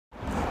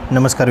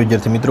નમસ્કાર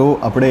વિદ્યાર્થી મિત્રો,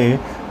 આપણે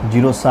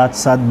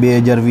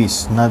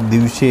 07/7/2020ના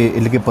દિવસે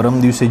એટલે કે પરમ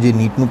દિવસે જે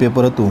નીટનું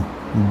પેપર હતું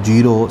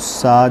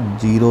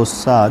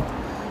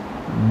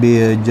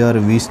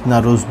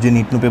 07/07/2020ના રોજ જે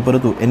નીટનું પેપર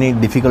હતું એની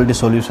ડિફિકલ્ટી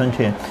સોલ્યુશન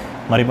છે.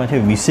 મારી પાસે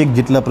 20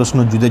 જેટલા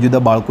પ્રશ્નો જુદા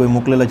જુદા બાળકોએ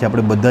મોકલેલા છે.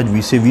 આપણે બધા જ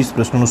 20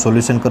 પ્રશ્નોનું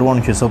સોલ્યુશન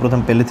કરવાનું છે.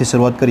 સૌપ્રથમ પહેલેથી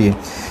શરૂઆત કરીએ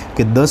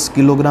કે 10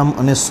 કિલોગ્રામ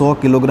અને 100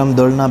 કિલોગ્રામ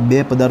દળના બે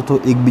પદાર્થો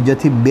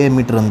એકબીજાથી 2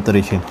 મીટર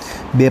અંતરે છે.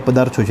 બે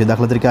પદાર્થો છે,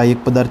 દાખલા તરીકે આ એક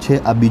પદાર્થ છે,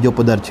 આ બીજો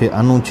પદાર્થ છે.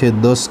 આનું છે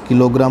 10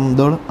 કિલોગ્રામ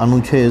દળ,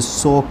 આનું છે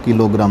 100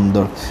 કિલોગ્રામ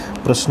દળ.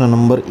 પ્રશ્ન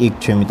નંબર 1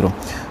 છે મિત્રો,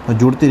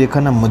 જોડતી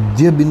રેખાના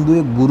મધ્ય બિંદુએ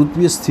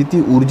ગુરુત્વીય સ્થિતિ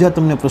ઉર્જા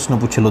તમને પ્રશ્ન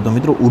પૂછેલો હતો.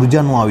 મિત્રો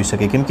ઉર્જા ન આવી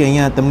શકે કેમ કે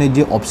અહીંયા તમને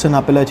જે ઓપ્શન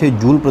આપેલા છે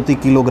જૂલ પ્રતિ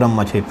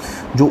કિલોગ્રામમાં છે.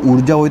 જો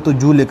ઉર્જા હોય તો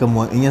જૂલ એકમ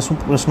હોય, અહીંયા શું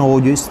પ્રશ્ન હોવો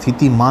જોઈએ?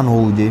 સ્થિતિમાન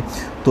હોવું જોઈએ.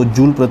 તો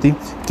જૂલ પ્રતિ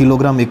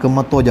કિલોગ્રામ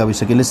એકમમાં તો જ આવી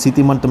શકે. એટલે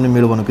સ્થિતિમાન તમને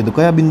મેળવવાનું કીધું.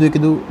 કયા બિંદુએ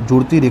કીધું?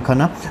 જોડતી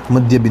રેખાના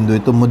મધ્ય બિંદુએ.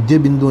 તો મધ્ય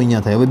બિંદુ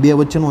અહીંયા થાય. હવે બે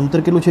વચ્ચેનું અંતર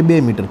કેટલું છે?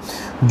 2 મીટર.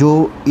 જો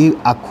એ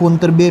આખું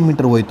અંતર 2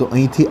 મીટર હોય તો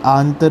અહીંથી આ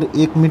અંતર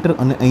 1 મીટર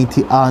અને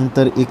અહીંથી આ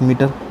અંતર 1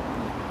 મીટર.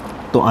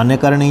 તો આને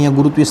કારણે અહીંયા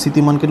ગુરુત્વીય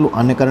સ્થિતિમાન કેટલું?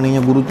 આને કારણે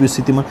અહીંયા ગુરુત્વીય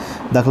સ્થિતિમાન,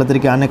 દાખલા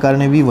તરીકે આને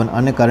કારણે V1,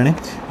 આને કારણે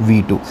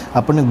V2.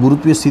 આપણને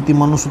ગુરુત્વીય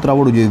સ્થિતિમાનનું સૂત્ર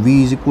આવડવું જોઈએ. V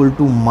 =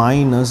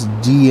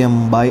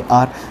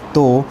 -gm/r.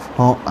 તો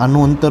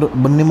આનું અંતર,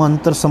 બંનેમાં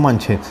અંતર સમાન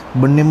છે,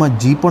 બંનેમાં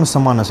g પણ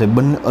સમાન હશે.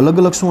 બંને અલગ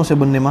અલગ શું હશે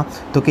બંનેમાં?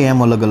 તો કે m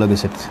અલગ અલગ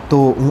હશે. તો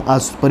હું આ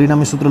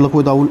પરિણામી સૂત્ર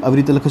લખું તો આવી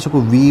રીતે લખી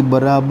શકું: V =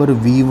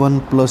 V1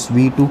 +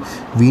 V2.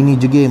 Vની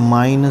જગ્યાએ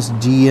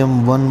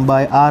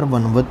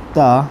 -gm1/r1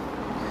 વત્તા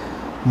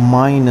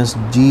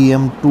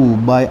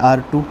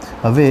 -gm2/r2.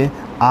 હવે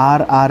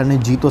r અને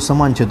g તો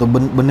સમાન છે તો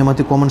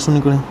બંનેમાંથી કોમન શું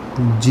નીકળે?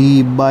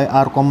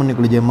 g/r કોમન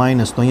નીકળી જાય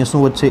માઇનસ. તો અહીંયા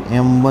શું વધશે?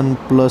 m1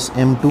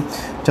 + m2.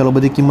 ચાલો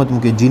બધી કિંમત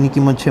મૂકીએ. જીની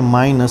કિંમત છે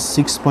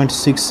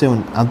 -6.67,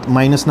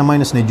 માઇનસના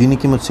માઇનસ ને જીની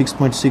કિંમત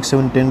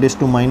 6.67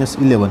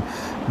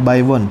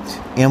 10⁻11/1.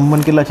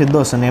 m1 કેટલા છે?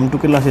 10 અને m2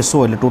 કેટલા છે?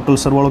 100. એટલે ટોટલ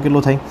સરવાળો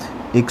કેટલો થાય?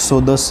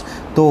 110.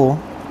 તો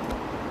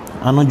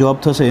આનો જવાબ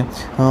થશે,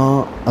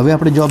 હવે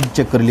આપણે જવાબ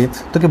ચેક કરી લઈએ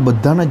તો કે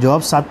બધાના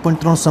જવાબ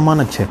 7.3 સમાન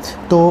જ છે.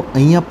 તો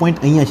અહીંયા પોઈન્ટ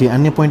અહીંયા છે,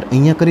 આને પોઈન્ટ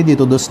અહીંયા કરી દઈએ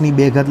તો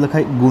 10⁻2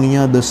 લખાય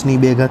ગુણ્યા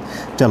 10⁻2.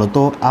 ચાલો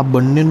તો આ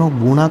બંનેનો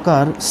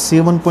ગુણાકાર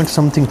 7 પોઈન્ટ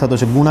સમથિંગ થતો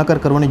છે. ગુણાકાર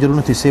કરવાની જરૂર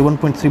નથી,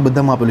 7.3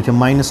 બધામાં આપેલું છે.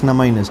 માઇનસના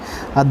માઇનસ,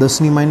 આ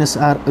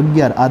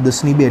 10⁻11, આ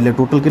 10⁻2 એટલે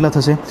ટોટલ કેટલા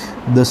થશે?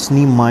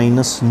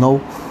 10⁻9.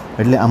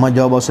 એટલે આમાં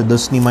જવાબ આવશે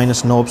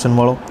 10⁻9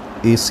 ઓપ્શનવાળો.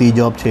 એ સી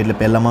જવાબ છે, એટલે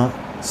પહેલામાં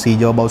સી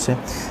જવાબ આવશે.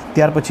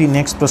 ત્યાર પછી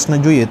નેક્સ્ટ પ્રશ્ન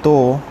જોઈએ તો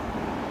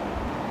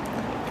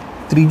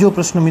ત્રીજો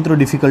પ્રશ્ન મિત્રો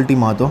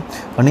ડિફિકલ્ટીમાં હતો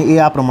અને એ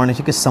આ પ્રમાણે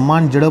છે કે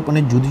સમાન ઝડપ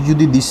અને જુદી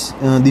જુદી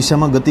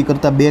દિશામાં ગતિ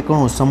કરતા બે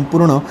કણો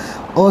સંપૂર્ણ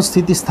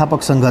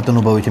અસ્થિતિસ્થાપક સંઘાત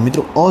અનુભવે છે.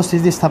 મિત્રો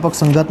અસ્થિતિસ્થાપક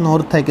સંઘાતનો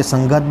અર્થ થાય કે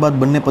સંઘાત બાદ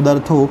બંને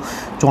પદાર્થો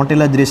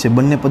ચોંટેલા જ રહેશે,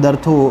 બંને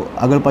પદાર્થો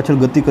આગળ પાછળ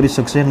ગતિ કરી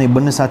શકશે નહીં,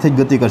 બંને સાથે જ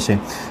ગતિ કરશે.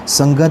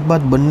 સંઘાત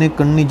બાદ બંને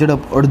કણની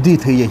ઝડપ અડધી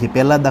થઈ જાય છે.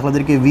 પહેલાં દાખલા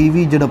તરીકે v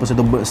ઝડપ હશે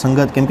તો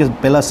સંઘાત, કેમ કે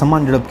પહેલાં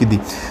સમાન ઝડપ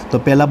કીધી તો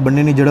પહેલાં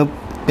બંનેની ઝડપ,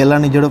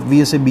 પહેલાંની ઝડપ v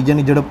હશે,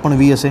 બીજાની ઝડપ પણ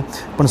v હશે,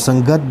 પણ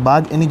સંઘાત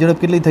બાદ એની ઝડપ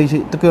કેટલી થઈ છે?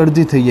 તો કે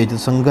અડધી થઈ જાય છે.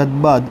 સંઘાત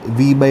બાદ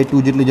v/2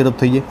 જેટલી ઝડપ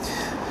થઈ જાય.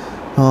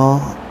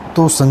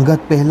 તો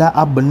સંઘાત પહેલાં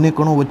આ બંને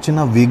કણો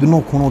વચ્ચેના વેગનો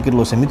ખૂણો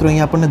કેટલો છે? મિત્રો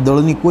અહીંયા આપણને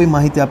દળની કોઈ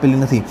માહિતી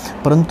આપેલી નથી,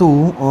 પરંતુ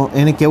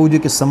એને કહેવું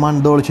જોઈએ કે સમાન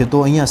દળ છે તો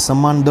અહીંયા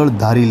સમાન દળ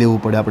ધારી લેવું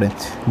પડે આપણે.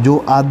 જો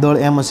આ દળ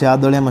એમ હશે, આ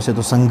દળ એમ હશે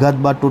તો સંઘાત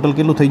બાદ ટોટલ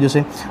કેટલું થઈ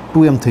જશે?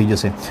 2m થઈ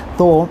જશે.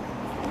 તો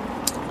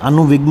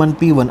આનું વેગમાન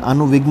P1,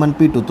 આનું વેગમાન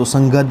P2, તો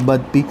સંઘાત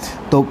બાદ P.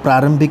 તો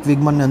પ્રારંભિક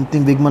વેગમાન અને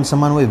અંતિમ વેગમાન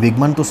સમાન હોય.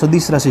 વેગમાન તો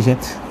સદિશ રાશિ છે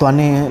તો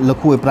આને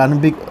લખવું હોય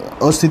પ્રારંભિક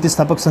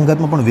અસ્થિતિસ્થાપક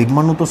સંઘાતમાં પણ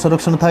વેગમાનનું તો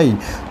સંરક્ષણ થાય.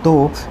 તો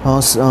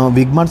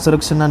વેગમાન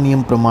સંરક્ષણના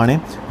નિયમ પ્રમાણે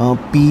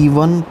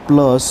P1 +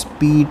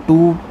 P2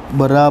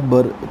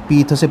 બરાબર P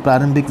થશે,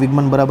 પ્રારંભિક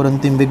વેગમાન બરાબર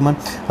અંતિમ વેગમાન.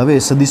 હવે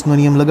સદિશનો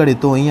નિયમ લગાડીએ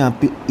તો અહીંયા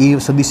એ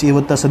સદિશ એ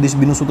વત્તા સદિશ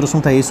બીનું સૂત્ર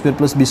શું થાય? a²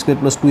 + b²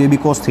 + 2ab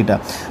cos θ.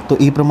 તો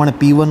એ પ્રમાણે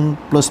P1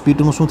 +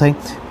 P2નું શું થાય?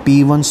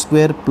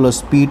 P1²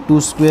 +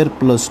 P2²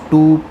 +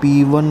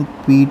 2P1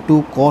 P2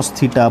 cos θ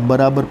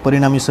બરાબર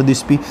પરિણામી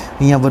સદિશ P.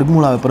 અહીંયા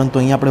વર્ગમૂળ આવે પરંતુ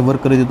અહીંયા આપણે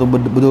વર્ગ કરી દઈએ તો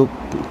બધો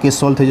કેસ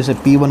સોલ્વ થઈ જશે.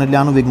 P1 એટલે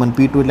આનું વેગમાન,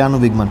 P2 એટલે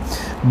આનું વેગમાન.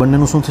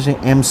 બંનેનું શું થશે?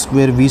 m²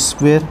 v²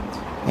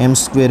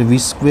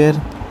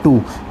 2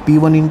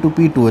 P1 ×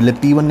 P2 એટલે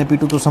P1 ને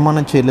P2 તો સમાન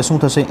જ છે એટલે શું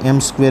થશે? m²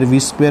 v²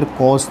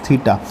 cos θ.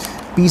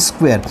 P²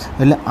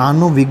 એટલે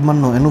આનો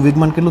વેગમાનનો, એનું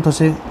વેગમાન કેટલું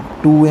થશે?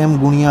 2m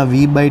ગુણ્યા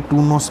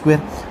v/2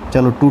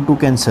 ચાલો 2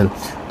 કેન્સલ.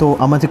 તો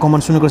આમાંથી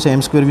કોમન શું નીકળશે?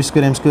 m² v²,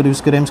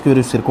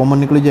 કોમન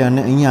નીકળી જાય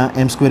અને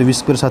અહીંયા m² v²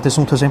 સાથે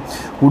શું થશે?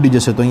 ઉડી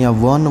જશે. તો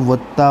અહીંયા 1 +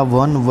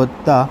 1 +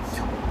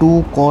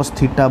 2 cos θ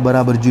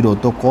બરાબર 0.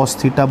 તો cos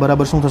θ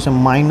બરાબર શું થશે?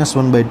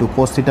 -1/2.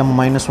 cos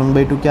θમાં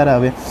 -1/2 ક્યારે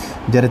આવે?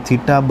 જ્યારે θ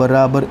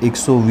બરાબર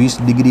 120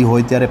 ડિગ્રી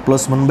હોય ત્યારે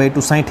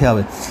 +1/2 60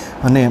 આવે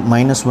અને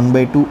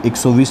 -1/2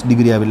 120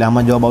 ડિગ્રી આવે. એટલે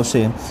આમાં જવાબ આવશે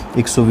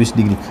 120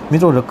 ડિગ્રી.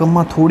 મિત્રો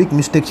રકમમાં થોડીક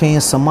મિસ્ટેક છે.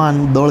 અહીંયા સમાન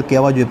દળ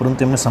કહેવા જોઈએ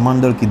પરંતુ એમને સમાન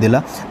દળ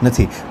કીધેલા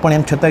નથી. પણ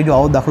એમ છતાંય જો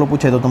આવો દાખલો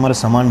પૂછાય તો તમારે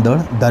સમાન દળ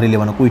ધારી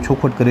લેવાનો, કોઈ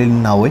ચોખવટ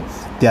કરેલી ના હોય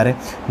ત્યારે.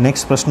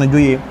 નેક્સ્ટ પ્રશ્ન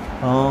જોઈએ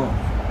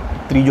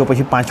ત્રીજો,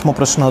 પછી પાંચમો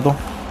પ્રશ્ન હતો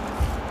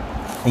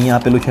અહીંયા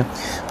આપેલું છે।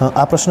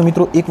 આ પ્રશ્ન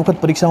મિત્રો એક વખત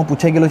પરીક્ષામાં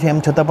પૂછાઈ ગયેલો છે,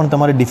 એમ છતાં પણ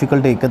તમારે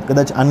ડિફિકલ્ટી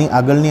કદાચ આની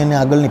આગળની અને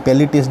આગળની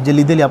પહેલી ટેસ્ટ જે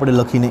લીધેલી આપણે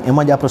લખીને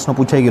એમાં જ આ પ્રશ્ન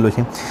પૂછાઈ ગયેલો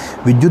છે।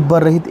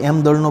 વિદ્યુતભાર રહિત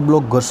એમ દળનો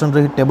બ્લોક ઘર્ષણ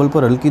રહિત ટેબલ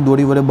પર હલકી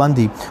દોરી વડે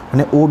બાંધી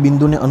અને ઓ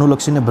બિંદુને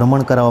અનુલક્ષીને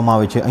ભ્રમણ કરાવવામાં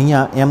આવે છે।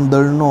 અહીંયા એમ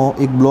દળનો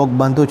એક બ્લોક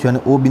બાંધ્યો છે અને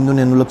ઓ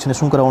બિંદુને અનુલક્ષીને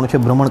શું કરાવવાનું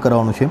છે? ભ્રમણ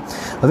કરાવવાનું છે।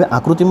 હવે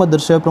આકૃતિમાં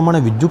દર્શાવ્યા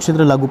પ્રમાણે વિદ્યુત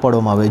ક્ષેત્ર લાગુ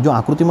પાડવામાં આવે। જો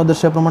આકૃતિમાં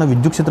દર્શાવ્યા પ્રમાણે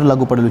વિદ્યુત ક્ષેત્ર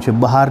લાગુ પડેલું છે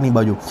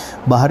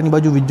બહારની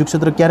બાજુ વિદ્યુત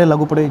ક્ષેત્ર ક્યારે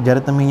લાગુ પડે?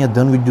 જ્યારે તમે અહીંયા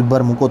ધન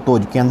વિદ્યુતભાર મૂકો તો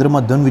જ,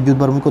 કેન્દ્રમાં ધન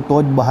વિદ્યુતભાર મૂકો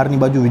તો જ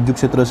બહારની બાજુ વિદ્યુત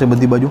ક્ષેત્ર હશે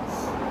બધી બાજુ।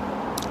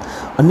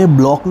 અને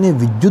બ્લોકને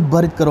વિદ્યુત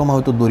ભારિત કરવામાં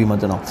આવે તો દોરીમાં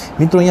તણાવ।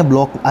 મિત્રો અહીંયા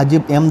બ્લોક આ જે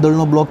એમ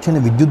દળનો બ્લોક છે ને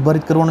વિદ્યુત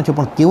ભારિત કરવાનો છે,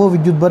 પણ કેવો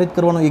વિદ્યુત ભારિત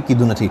કરવાનો એ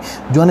કીધું નથી।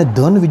 જો આને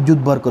ધન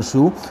વિદ્યુત ભાર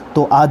કરશું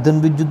તો આ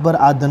ધન વિદ્યુત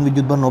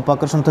ભારનો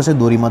અપાકર્ષણ થશે,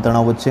 દોરીમાં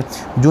તણાવ વધશે।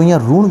 જો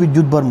અહીંયા ઋણ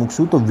વિદ્યુત ભાર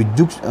મૂકશું તો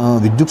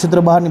વિદ્યુત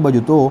ક્ષેત્ર બહારની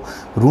બાજુ, તો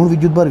ઋણ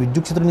વિદ્યુત ભાર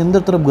વિદ્યુત ક્ષેત્રની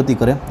અંદર તરફ ગતિ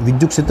કરે,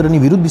 વિદ્યુત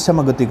ક્ષેત્રની વિરુદ્ધ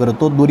દિશામાં ગતિ કરે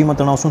તો દોરીમાં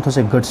તણાવ શું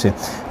થશે? ઘટશે।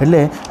 એટલે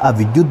આ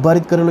વિદ્યુત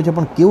ભારિત કરેલો છે,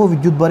 પણ કેવો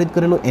વિદ્યુત ભારિત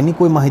કરેલો એની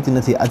કોઈ માહિતી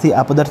નથી। આથી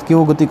આ પદાર્થ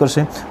કેવો ગતિ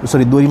કરશે?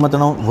 દોરીમાં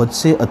તણાવ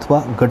વધશે અથવા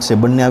ઘટશે,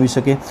 બંને આવી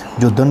શકે।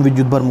 જો ધન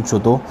વિદ્યુતભાર મૂકશો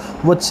તો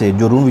વધશે,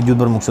 જો ઋણ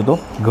વિદ્યુતભાર મૂકશો તો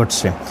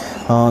ઘટશે।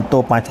 તો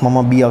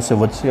પાંચમામાં બી આવશે,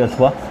 વધશે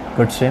અથવા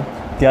ઘટશે।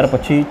 ત્યાર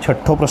પછી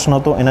છઠ્ઠો પ્રશ્ન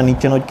હતો એના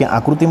નીચેનો જ કે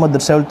આકૃતિમાં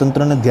દર્શાવેલ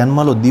તંત્રને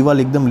ધ્યાનમાં લો,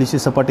 દિવાલ એકદમ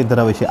લીસી સપાટી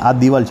ધરાવે છે। આ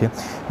દિવાલ છે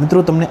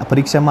મિત્રો, તમને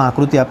પરીક્ષામાં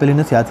આકૃતિ આપેલી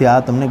નથી, આથી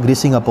આ તમને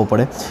ગ્રેસિંગ આપવો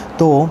પડે।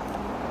 તો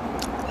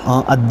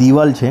આ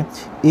દિવાલ છે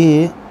એ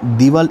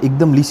દિવાલ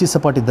એકદમ લીસી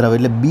સપાટી ધરાવે,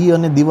 એટલે બી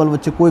અને દિવાલ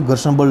વચ્ચે કોઈ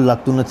ઘર્ષણ બળ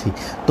લાગતું નથી,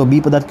 તો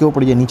બી પદાર્થ કેવો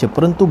પડી જાય? નીચે।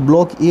 પરંતુ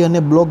બ્લોક એ અને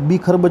બ્લોક બી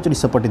ખરબચડી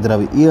સપાટી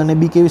ધરાવે। એ અને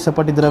બી કેવી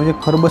સપાટી ધરાવે છે?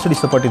 ખરબચડી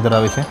સપાટી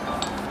ધરાવે છે,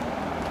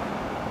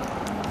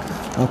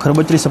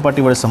 ખરબચડી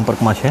સપાટી વડે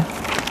સંપર્કમાં છે।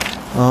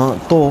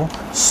 તો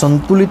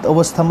સંતુલિત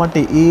અવસ્થા માટે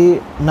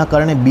એના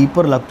કારણે બી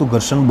પર લાગતું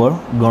ઘર્ષણ બળ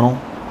ગણો।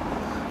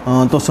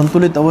 તો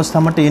સંતુલિત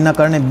અવસ્થા માટે એના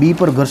કારણે બી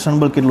પર ઘર્ષણ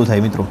બળ કેટલું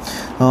થાય મિત્રો?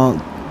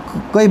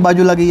 કઈ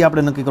બાજુ લાગે એ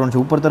આપણે નક્કી કરવાનું છે,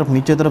 ઉપર તરફ,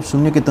 નીચે તરફ,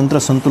 શૂન્ય કે તંત્ર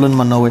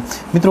સંતુલનમાં ન હોય।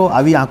 મિત્રો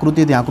આવી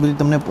આકૃતિ હતી, આકૃતિ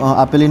તમને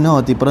આપેલી ન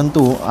હતી,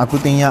 પરંતુ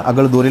આકૃતિ અહીંયા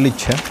આગળ દોરેલી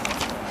જ છે।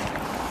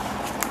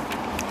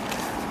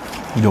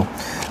 જો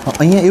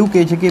અહીંયા એવું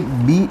કહે છે કે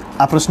બી,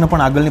 આ પ્રશ્ન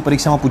પણ આગળની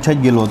પરીક્ષામાં પૂછાઈ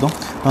જ ગયેલો હતો।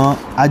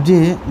 આ જે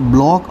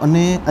બ્લોક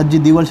અને આ જે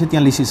દિવાલ છે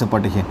ત્યાં લીસી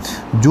સપાટી છે,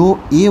 જો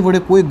એ વડે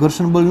કોઈ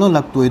ઘર્ષણ બળ ન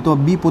લાગતું હોય તો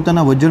બી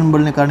પોતાના વજન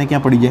બળને કારણે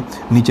ક્યાં પડી જાય?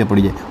 નીચે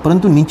પડી જાય।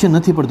 પરંતુ નીચે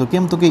નથી પડતો,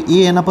 કેમ? તો કે એ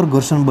એના પર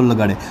ઘર્ષણ બળ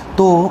લગાડે,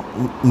 તો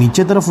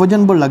નીચે તરફ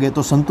વજન બળ લાગે,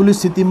 તો સંતુલિત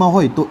સ્થિતિમાં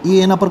હોય તો એ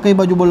એના પર કઈ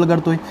બાજુ બળ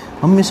લગાડતો હોય?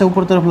 હંમેશા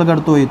ઉપર તરફ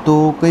લગાડતો હોય, તો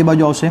કઈ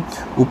બાજુ આવશે?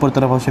 ઉપર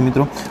તરફ આવશે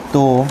મિત્રો।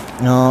 તો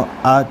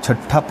આ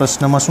છઠ્ઠા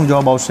પ્રશ્નમાં શું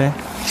જવાબ આવશે?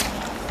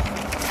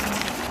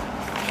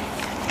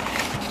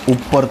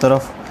 ઉપર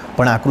તરફ,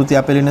 પણ આકૃતિ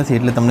આપેલી નથી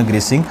એટલે તમને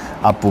ગ્રેસિંગ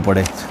આપવું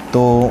પડે।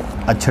 તો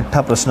આ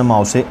છઠ્ઠા પ્રશ્નમાં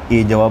આવશે એ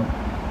જવાબ।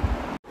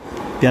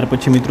 ત્યાર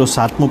પછી મિત્રો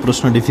સાતમો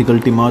પ્રશ્ન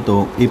ડિફિકલ્ટીમાં હતો,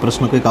 એ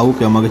પ્રશ્ન કંઈક આવું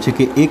કહેવા માગે છે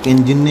કે એક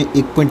એન્જિનને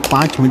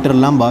 1.5 મીટર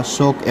લાંબા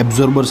શોક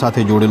એબ્ઝોર્બર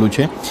સાથે જોડેલું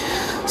છે।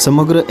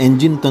 સમગ્ર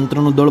એન્જિન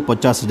તંત્રનું દળ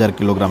 50,000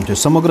 કિલોગ્રામ છે।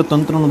 સમગ્ર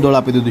તંત્રનું દળ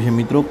આપી દીધું છે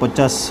મિત્રો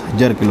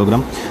 50,000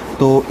 કિલોગ્રામ।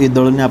 તો એ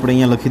દળને આપણે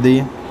અહીંયા લખી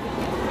દઈએ,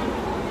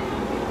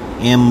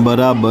 એમ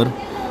બરાબર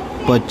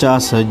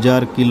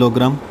 50,000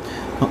 કિલોગ્રામ,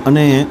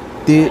 અને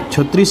તે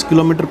 36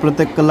 કિલોમીટર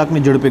પ્રતિ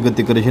કલાકની ઝડપે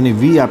ગતિ કરે છે, અને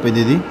વી આપી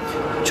દીધી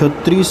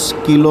 36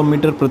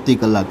 કિલોમીટર પ્રતિ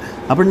કલાક।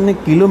 આપણને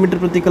કિલોમીટર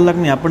પ્રતિ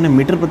કલાકની, આપણને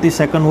મીટર પ્રતિ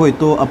સેકન્ડ હોય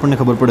તો આપણને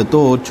ખબર પડે।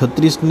 તો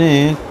 36ને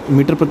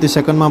મીટર પ્રતિ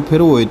સેકન્ડમાં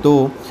ફેરવું હોય તો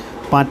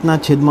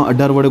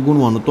 5/18 વડે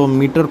ગુણવાનું, તો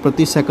મીટર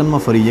પ્રતિ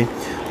સેકન્ડમાં ફરી જાય,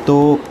 તો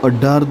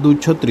 18 દુ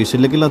 36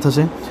 એટલે કેટલા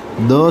થશે?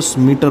 10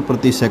 મીટર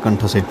પ્રતિ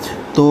સેકન્ડ થશે।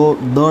 તો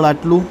દળ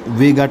આટલું,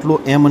 વેગ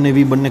આટલો, એમ અને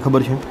વી બંને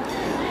ખબર છે।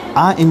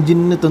 આ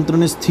એન્જિનને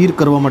તંત્રને સ્થિર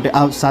કરવા માટે,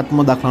 આ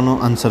સાતમો દાખલાનો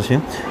આન્સર છે,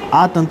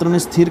 આ તંત્રને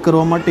સ્થિર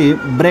કરવા માટે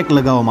બ્રેક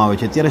લગાવવામાં આવે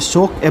છે, ત્યારે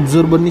શોક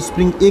એબ્ઝોર્બરની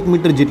સ્પ્રિંગ 1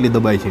 મીટર જેટલી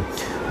દબાય છે।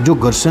 જો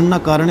ઘર્ષણના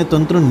કારણે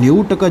તંત્ર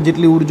 90%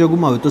 જેટલી ઉર્જા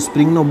ગુમાવે તો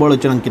સ્પ્રિંગનો બળ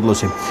અચળાંક કેટલો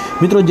છે?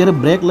 મિત્રો જ્યારે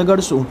બ્રેક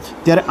લગાડશું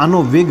ત્યારે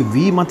આનો વેગ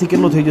વીમાંથી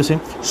કેટલો થઈ જશે?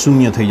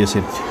 0 થઈ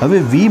જશે। હવે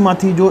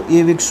વીમાંથી જો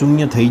એ વેગ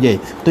 0 થઈ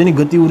જાય તો એની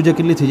ગતિ ઉર્જા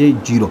કેટલી થઈ જાય?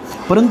 0।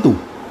 પરંતુ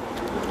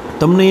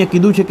તમને અહીંયા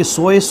કીધું છે કે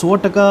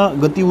 100%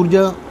 ગતિ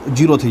ઉર્જા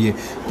 0 થઈ જાય,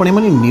 પણ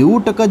એમાંની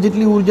 90%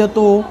 જેટલી ઉર્જા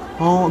તો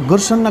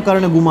ઘર્ષણના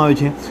કારણે ગુમાવે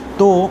છે।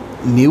 તો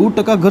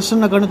 90%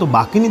 ઘર્ષણના કારણે, તો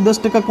બાકીની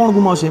 10% કોણ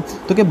ગુમાવશે?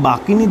 તો કે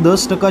બાકીની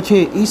 10% છે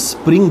એ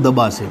સ્પ્રિંગ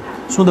દબાશે।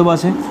 શું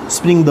દબાશે?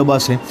 સ્પ્રિંગ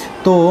દબાશે।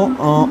 તો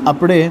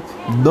આપણે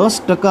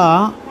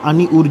 10%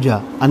 આની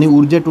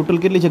ઉર્જા ટોટલ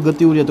કેટલી છે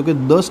ગતિ ઉર્જા? તો કે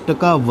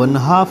 10%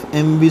 1/2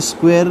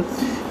 mv²,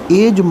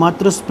 એ જ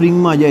માત્ર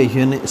સ્પ્રિંગમાં જાય છે,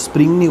 અને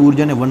સ્પ્રિંગની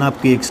ઉર્જાને 1/2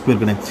 kx²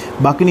 ગણાય,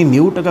 બાકીની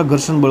 90%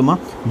 ઘર્ષણ બળમાં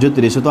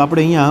જતી રહેશે। તો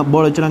આપણે અહીંયા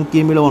બળ અચળાંક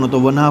કે મેળવવાનો, તો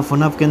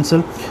 1/2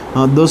 કેન્સલ,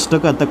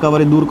 10%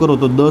 ટકાવારી દૂર કરો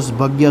તો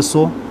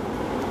 10/100,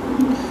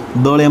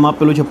 દળ એમ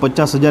આપેલું છે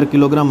 50,000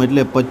 કિલોગ્રામ,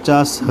 એટલે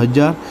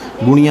 50,000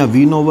 ગુણ્યા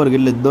વીનો વર્ગ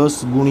એટલે 10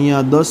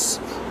 ગુણ્યા 10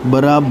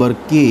 બરાબર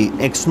કે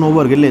એક્સનો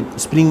વર્ગ, એટલે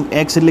સ્પ્રિંગ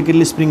એક્સ એટલે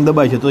કેટલી સ્પ્રિંગ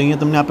દબાય છે? તો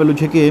અહીંયા તમને આપેલું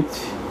છે કે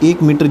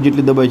 1 મીટર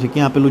જેટલી દબાય છે।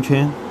 ક્યાં આપેલું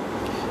છે?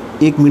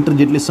 1 મીટર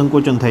જેટલી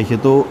સંકોચન થાય છે,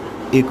 તો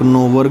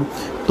 1નો વર્ગ।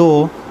 તો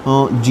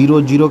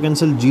zero zero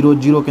cancel, zero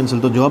zero cancel,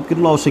 तो जवाब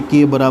केटलो आवशे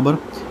के बराबर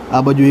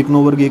आ बाजू 1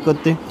 वर्ग 1 ज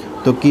ते,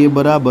 तो के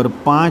बराबर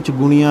 5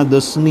 गुणिया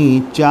 10⁴ ने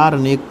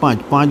 1 5,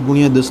 5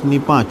 गुणिया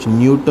 10⁵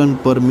 न्यूटन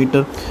पर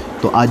मीटर।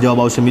 तो आ जवाब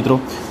आवशे मित्रों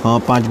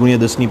 5 गुणिया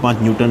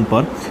 10⁵ न्यूटन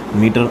पर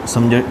मीटर।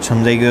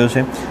 समझाई गयो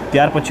छे।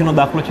 त्यार पछीनो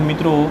दाखलो छे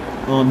मित्रों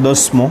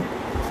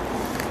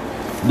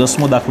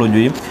 10मो दाखलो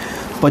जोईए।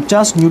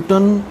 50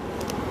 न्यूटन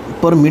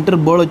पर मीटर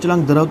बळ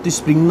अचलांक धरावती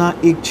स्प्रिंगना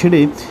एक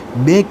छेडे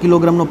 2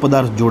 किलोग्रामनो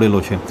पदार्थ जोड़ेलो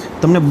छे।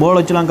 तमने बळ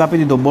अचलांक आपी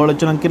दीधो। बळ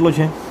अचलांक केटलो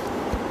छे?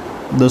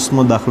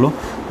 10मो दाखलो।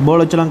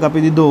 बळ अचलांक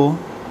आपी दीधो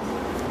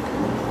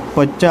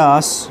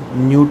 50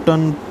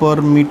 न्यूटन पर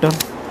मीटर।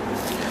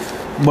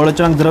 बळ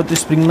अचलांक धरावती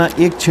स्प्रिंगना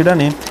एक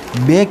छेडाने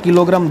 2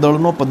 किलोग्राम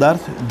दळनो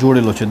पदार्थ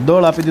जोड़ेलो छे।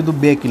 दळ आपी दीधुं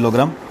 2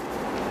 किलोग्राम,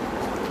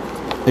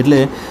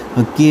 एटले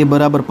के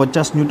बराबर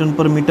 50 न्यूटन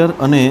पर मीटर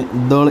अने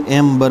दळ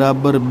एम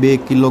बराबर 2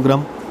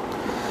 किलोग्राम।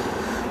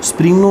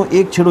 स्प्रिंगनो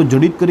एक छेड़ो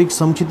जड़ित करी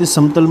समक्षितिज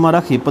समतलमां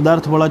राखी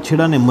पदार्थवाळा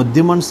छेडाने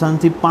मध्यमाण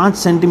स्थानथी 5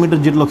 सेंटीमीटर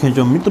जेटलो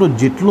खेंचवा। मित्रों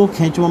जेटलो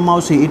खेंचवामां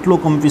आवशे एटलो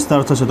कंप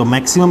विस्तार थशे। तो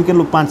मैक्सिमम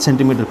केटलो? 5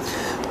 सेंटीमीटर।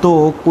 तो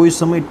कोई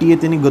समय टी ए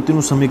तेनी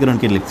गतिनुं समीकरण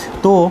केटली?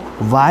 तो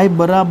y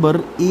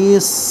बराबर ए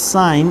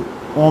sine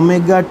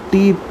omega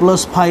T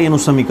plus phi एनु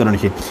समीकरण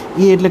है।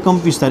 ए एटले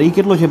कंप विस्तार। ए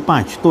केटलो छे?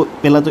 5। तो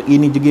पहला तो ए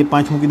नी जग्याए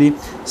 5 मूकी दीए।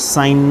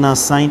 साइनना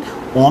साइन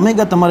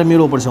ओमेगा तमारे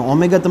मेळवવો પડશે।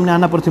 ओमेगा तमने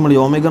आना परथी मळी।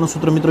 ओमेगानुं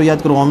सूत्र मित्रों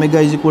याद करो। Omega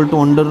is equal to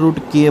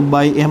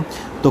 √k/m।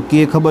 तो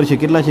के खबर है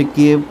केटला छे?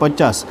 के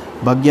 50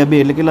 भाग्या 2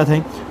 એટલે કેટલા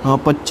થાય?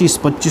 25।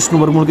 25 નું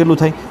વર્ગમૂળ કેટલું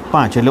થાય?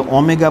 5। એટલે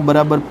ઓમેગા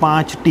બરાબર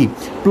 5t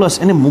પ્લસ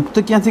એને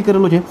મુક્ત ક્યાંથી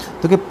કરેલો છે?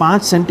 તો કે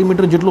 5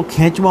 સેન્ટીમીટર જેટલો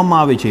ખેંચવામાં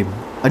આવે છે,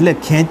 એટલે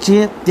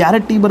ખેંચે ત્યારે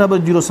ટી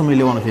બરાબર 0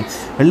 સમય લેવાનો છે।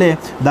 એટલે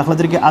દાખલા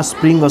તરીકે આ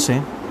સ્પ્રિંગ હશે,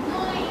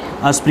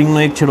 આ સ્પ્રિંગનો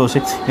એક છેડો છે,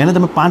 એને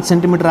તમે 5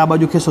 સેન્ટીમીટર આ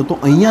બાજુ ખેંચો તો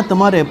અહીંયા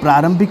તમારે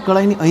પ્રારંભિક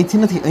કળાની અહીંથી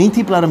નથી,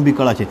 અહીંથી પ્રારંભિક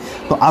કળા છે।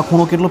 તો આ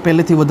ખૂણો કેટલો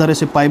પહેલેથી વધારે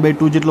છે?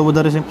 π/2 જેટલો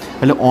વધારે છે।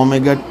 એટલે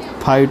ઓમેગા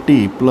 5t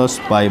પ્લસ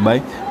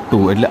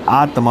π/2 એટલે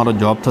આ તમારો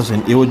જવાબ થશે।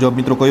 એવો જવાબ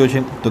મિત્રો કયો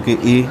છે? તો કે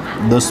એ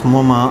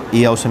 10મોમાં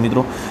એ આવશે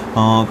મિત્રો।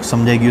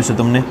 સમજાઈ ગયું છે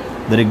તમને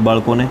દરેક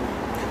બાળકોને?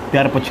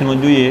 ત્યાર પછીનો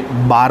જોઈએ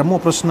 12મો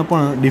પ્રશ્ન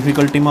પણ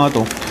ડિફિકલ્ટીમાં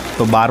હતો।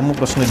 તો 12મો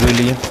પ્રશ્ન જોઈ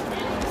લઈએ।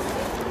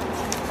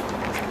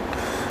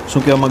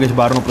 શું કહેવા માગે છે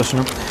 12મો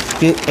પ્રશ્ન?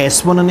 કે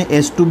S1 અને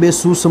S2 બે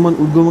સુસંબંધ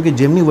ઉદ્ગમો કે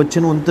જેમની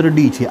વચ્ચેનું અંતર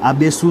D છે। આ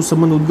બે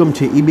સુસંબંધ ઉદ્ગમ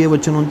છે, એ બે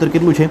વચ્ચેનું અંતર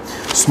કેટલું છે?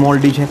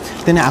 સ્મોલ d છે।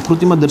 તેને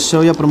આકૃતિમાં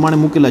દર્શાવ્યા પ્રમાણે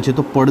મૂકેલા છે।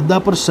 તો પડદા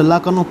પર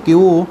શલાકાનો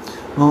કેવો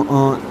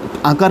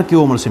આકાર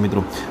કેવો મળશે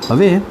મિત્રો?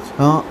 હવે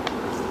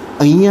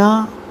અહીંયા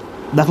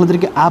દાખલા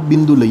તરીકે આ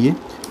બિંદુ લઈએ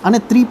અને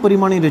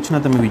ત્રિપરિમાણીય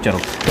રચના તમે વિચારો।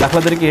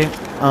 દાખલા તરીકે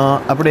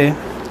આપણે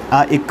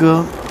આ એક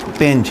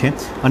पेन है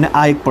और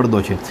आ एक पड़दो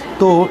है।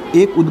 तो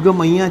एक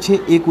उद्गम अहींया है,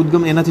 एक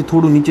उद्गम एनाथी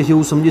थोड़ू नीचे है,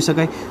 एवं समझी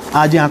शकाय।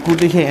 आ जे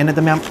आकृति है एने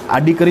तमे आम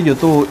आडी करी दो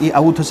तो ये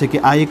आवुं थशे कि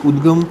आ एक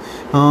उद्गम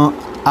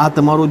आ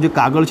तमारो जे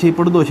कागळ छे ए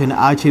पड़दो छे ने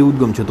आ छे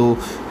उद्गम छे। तो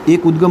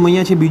एक उद्गम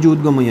अहींया छे, बीजो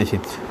उद्गम अहींया छे।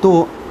 तो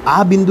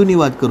आ बिंदुनी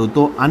वात करो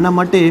तो आना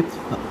माटे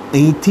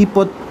અહીંથી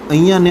પદ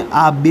અહીંયા ને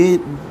આ બે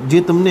જે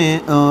તમને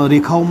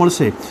રેખાઓ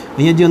મળશે,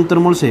 અહીંયા જે અંતર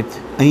મળશે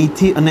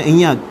અહીંથી અને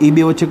અહીંયા એ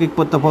બે વચ્ચે કંઈક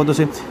પદ તફાવત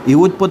હશે।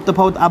 એવો જ પદ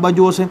તફાવત આ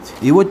બાજુ હશે,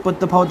 એવો જ પદ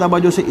તફાવત આ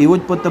બાજુ હશે, એવો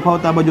જ પદ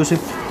તફાવત આ બાજુ હશે।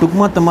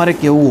 ટૂંકમાં તમારે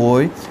કહેવું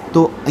હોય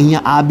તો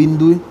અહીંયા આ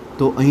બિંદુ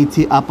તો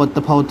અહીંથી આ પદ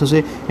તફાવત થશે,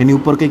 એની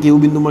ઉપર કંઈક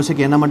એવું બિંદુ મળશે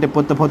કે એના માટે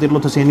પદ તફાવત એટલો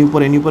થશે,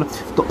 એની ઉપર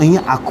તો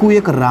અહીંયા આખું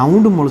એક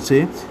રાઉન્ડ મળશે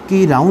કે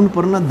એ રાઉન્ડ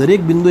પરના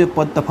દરેક બિંદુએ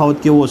પદ તફાવત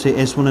કેવો હશે?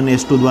 S1 અને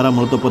S2 દ્વારા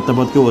મળતો પદ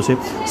તફાવત કેવો હશે?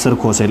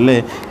 સરખો હશે। એટલે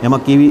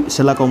એમાં કેવી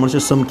સલાકાઓ મળશે?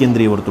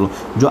 સમકેન્દ્રીય વર્તુળો।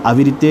 જો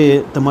આવી રીતે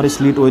તમારી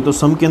સ્લીટ હોય તો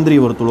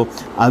સમકેન્દ્રીય વર્તુળો,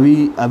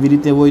 આવી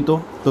રીતે હોય તો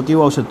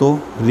કેવું આવશે? તો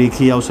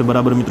રેખીય આવશે।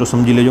 બરાબર મિત્રો,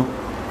 સમજી લેજો।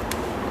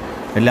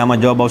 એટલે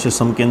આમાં જવાબ આવશે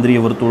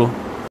સમકેન્દ્રીય વર્તુળો।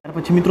 ત્યાર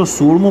પછી મિત્રો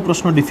 16મો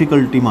પ્રશ્ન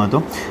ડિફિકલ્ટીમાં હતો।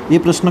 એ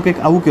પ્રશ્ન કંઈક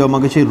આવું કહેવા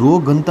માગે છે, રો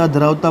ઘનતા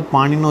ધરાવતા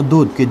પાણીનો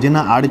ધોધ કે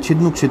જેના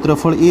આડછેદનું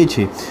ક્ષેત્રફળ એ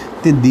છે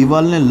તે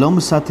દિવાલને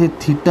લંબ સાથે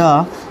થીટા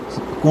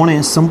કોણે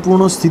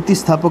સંપૂર્ણ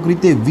સ્થિતિસ્થાપક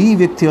રીતે વી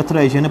વેગથી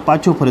અથડાય છે અને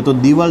પાછો ફરે તો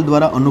દિવાલ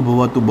દ્વારા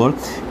અનુભવાતું બળ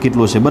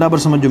કેટલું છે? બરાબર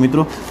સમજો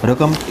મિત્રો।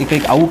 રકમ એ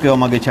કંઈક આવું કહેવા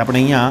માગે છે। આપણે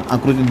અહીંયા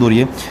આકૃતિ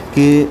દોરીએ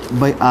કે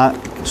ભાઈ આ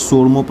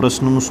 16મો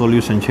પ્રશ્નનું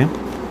સોલ્યુશન છે।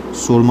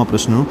 16મા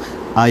પ્રશ્નનું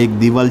आ एक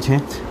दीवाल है,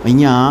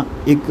 अहींया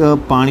एक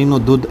पाणीनो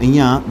धोध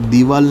अहींया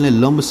दीवालने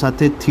लंब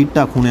साथे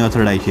थीटा खूणे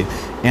અથડાય છે,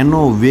 એનો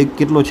વેગ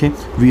કેટલો છે?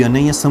 v। અને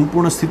અહીંયા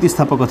સંપૂર્ણ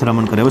સ્થિતિસ્થાપક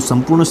અથડામણ કરે। હવે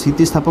સંપૂર્ણ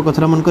સ્થિતિસ્થાપક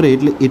અથડામણ કરે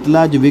એટલે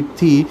એટલા જ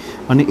વેગથી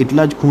અને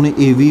એટલા જ ખૂણે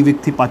એ v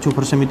વેગથી પાછો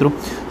ફરશે મિત્રો।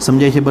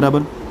 સમજાય છે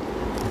બરાબર?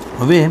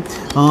 હવે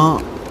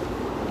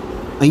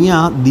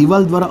અહીંયા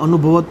દિવાલ દ્વારા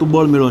અનુભવાતું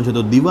બળ મેળવવાનું છે।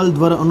 તો દિવાલ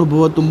દ્વારા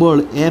અનુભવાતું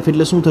બળ F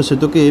એટલે શું થશે?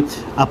 તો કે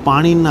આ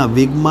પાણીના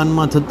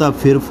વેગમાનમાં થતા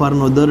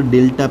ફેરફારનો દર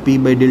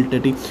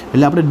ΔP/ΔT।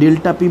 એટલે આપણે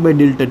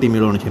ΔP/ΔT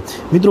મેળવવાનું છે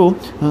મિત્રો।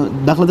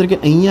 દાખલા તરીકે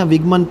અહીંયા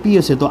વેગમાન P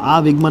હશે તો આ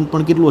વેગમાન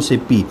પણ કેટલું હશે?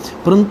 P।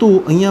 પરંતુ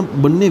અહીંયા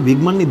બંને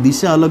વેગમાનની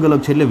દિશા અલગ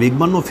અલગ છે એટલે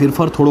વેગમાનનો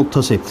ફેરફાર થોડોક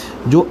થશે।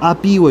 જો આ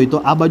P હોય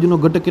તો આ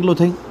બાજુનો ઘટક કેટલો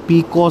થાય? P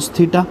cos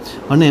θ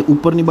અને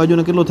ઉપરની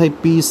બાજુનો કેટલો થાય?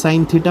 P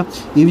sin θ।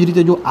 એવી જ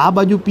રીતે જો આ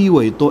બાજુ P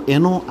હોય તો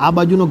એનો આ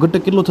બાજુનો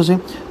ઘટક કેટલો થશે?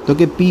 તો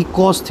કે P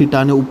cos θ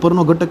અને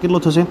ઉપરનો ઘટક કેટલો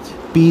થશે?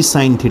 પી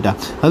સાઇન થીટા.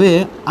 હવે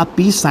આ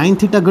પી સાઇન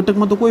થીટા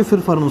ઘટકમાં તો કોઈ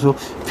ફેરફાર નહોતો.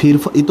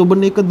 ફેરફાર એ તો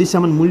બંને એક જ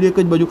દિશામાં, મૂલ્ય એક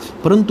જ બાજુ,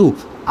 પરંતુ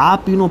આ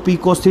પીનો પી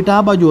કોસ થીટા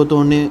આ બાજુ હતો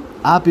અને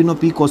આ પીનો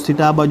પી કોસ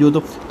થીટા આ બાજુ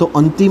હતો. તો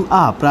અંતિમ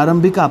આ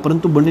પ્રારંભિક આ,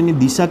 પરંતુ બંનેની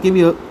દિશા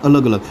કેવી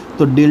અલગ અલગ.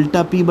 તો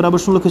ડેલ્ટા પી બરાબર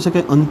શું લખી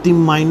શકાય? અંતિમ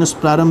માઇનસ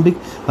પ્રારંભિક.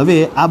 હવે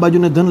આ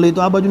બાજુને ધન લઈએ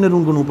તો આ બાજુને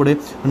ઋણ ગણવું પડે,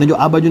 અને જો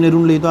આ બાજુને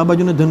ઋણ લઈએ તો આ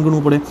બાજુને ધન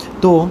ગણવું પડે.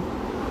 તો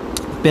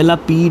પહેલાં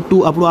P2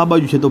 આપણું આ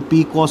બાજુ છે તો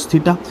પી કોસ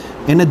થીટા,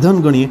 એને ધન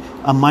ગણીએ.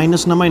 આ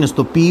માઇનસના માઇનસ,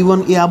 તો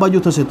P1 એ આ બાજુ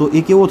થશે તો એ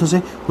કેવો થશે?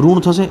 ઋણ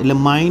થશે. એટલે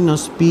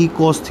માઇનસ પી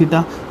કોસ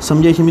થીટા.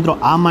 સમજાય છે મિત્રો?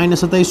 આ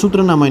માઇનસ હતા એ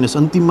સૂત્રના માઇનસ,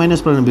 અંતિમ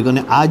માઇનસ પ્રારંભિક,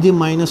 અને આ જે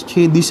માઇનસ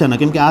છે એ દિશાના,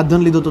 કેમ કે આ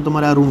ધન લીધો તો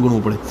તમારે આ ઋણ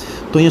ગણવું પડે.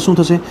 તો અહીંયા શું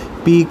થશે?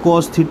 પી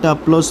કોસ થીટા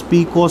પ્લસ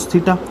પી કોસ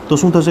થીટા, તો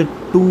શું થશે?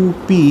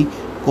 2p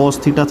કોસ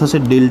થીટા થશે,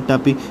 ડેલ્ટા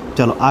પી.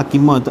 ચાલો આ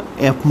કિંમત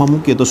એફમાં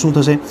મૂકીએ તો શું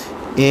થશે?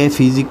 F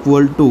is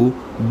equal to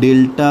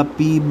delta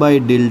P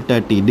by delta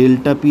T.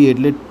 Delta પી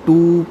એટલે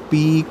 2p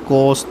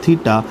cos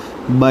theta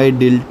by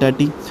delta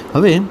T.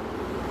 હવે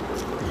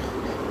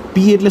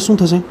પી એટલે શું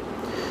થશે?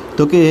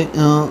 તો કે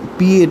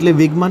પી એટલે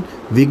વેગમાન.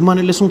 વેગમાન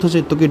એટલે શું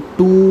થશે? તો કે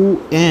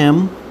 2m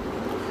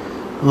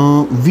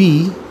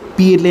વી,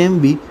 પી એટલે એમ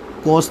વી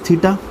કોસ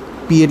થીટા,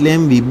 પી એટલે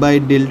એમ વી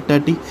બાય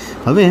ડેલ્ટા ટી.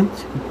 હવે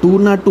 2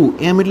 ના 2,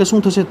 એમ એટલે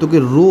શું થશે? તો કે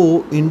રો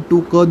ઇન્ટુ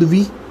કદ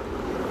વી,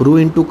 રો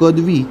ઇન્ટુ કદ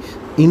વી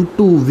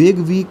ઇન્ટુ વેગ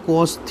વી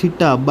cos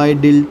theta by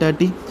delta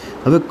T.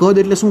 હવે કદ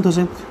એટલે શું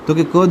થશે? તો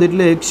કે કદ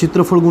એટલે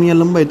ક્ષેત્રફળ ગુણ્યા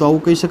લંબાઈ. તો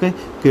આવું કહી શકાય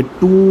કે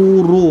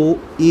 2 row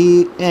A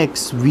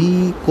x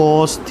V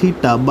cos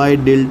theta by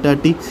delta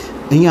T.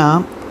 અહીંયા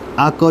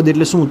આ કદ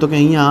એટલે શું? તો કે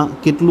અહીંયા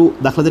કેટલું,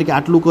 દાખલા તરીકે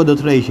આટલું કદ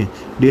અથડાય છે,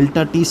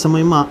 ડેલ્ટા ટી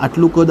સમયમાં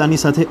આટલું કદ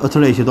આની સાથે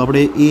અથડાય છે. તો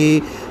આપણે એ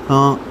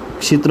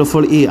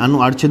ક્ષેત્રફળ એ, આનું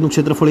આડછેદનું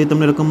ક્ષેત્રફળ એ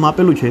તમને રકમમાં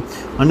આપેલું છે,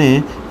 અને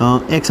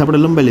એક્સ આપણે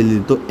લંબાઈ લઈ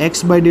લીધી. તો એક્સ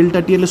બાય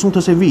ડેલ્ટા ટી એટલે શું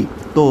થશે? વી.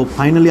 તો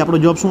ફાઇનલી આપણો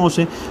જવાબ શું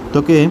આવશે? તો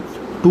કે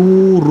 2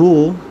 row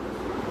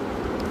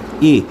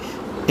A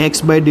x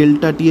by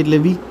delta T એટલે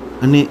વી,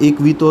 અને એક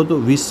વી તો હતો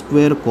વી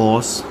સ્ક્વેર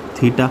કોસ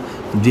થીટા,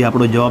 જે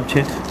આપણો જવાબ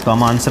છે. તો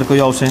આમાં આન્સર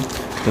કયો આવશે?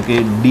 તો કે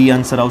ડી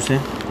આન્સર આવશે,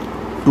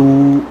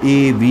 2a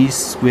વી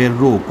સ્ક્વેર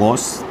રો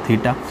કોસ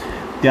થીટા.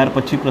 ત્યાર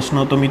પછી પ્રશ્ન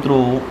હતો મિત્રો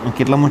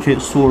કેટલામો છે?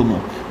 16મો.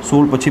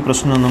 16 પછી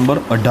પ્રશ્ન નંબર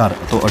 18.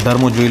 તો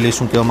 18મો જોઈ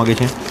લઈશું. કહેવા માગે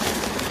છે,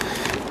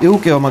 એવું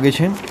કહેવા માગે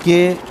છે કે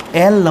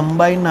એલ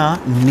લંબાઈના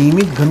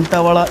નિયમિત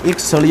ઘનતાવાળા એક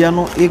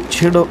સળિયાનો એક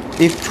છેડો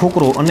એક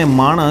છોકરો અને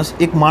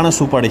એક માણસ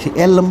ઉપાડે છે.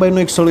 એલ લંબાઈનો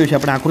એક સળિયો છે.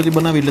 આપણે આકૃતિ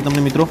બનાવી એટલે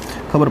તમને મિત્રો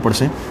ખબર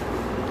પડશે.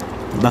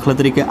 દાખલા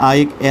તરીકે આ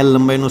એક એલ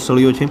લંબાઈનો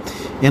સળિયો છે,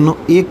 એનો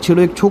એક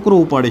છેડો એક છોકરો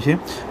ઉપાડે છે,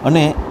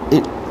 અને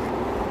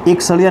એક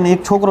સળિયાને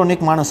એક છોકરો અને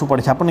એક માણસ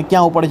ઉપાડે છે. આપણને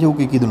ક્યાં ઉપાડે છે એવું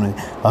કંઈ કીધું નથી.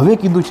 હવે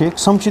કીધું છે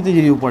સમક્ષિતિજ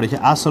ઉપાડે છે.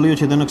 આ સળિયો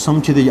છે તેનો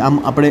સમક્ષિતિજ, આમ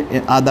આપણે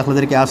આ દાખલા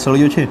તરીકે આ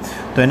સળિયો છે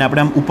તો એને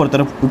આપણે આમ ઉપર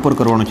તરફ ઉપર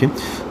કરવાનો છે.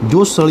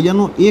 જો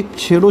સળિયાનો એક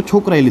છેડો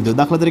છોકરાએ લીધો,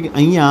 દાખલા તરીકે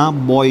અહીંયા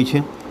બોય છે,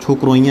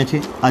 છોકરો અહીંયા છે,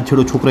 આ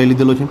છેડો છોકરાએ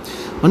લીધેલો છે,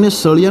 અને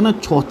સળિયાના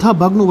ચોથા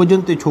ભાગનું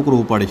વજન તે છોકરો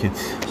ઉપાડે છે.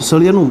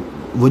 સળિયાનું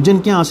વજન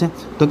ક્યાં હશે?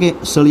 તો કે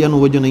સળિયાનું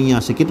વજન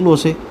અહીંયા હશે. કેટલું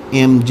હશે?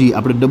 mg.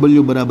 આપણે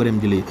w બરાબર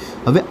mg લઈએ.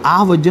 હવે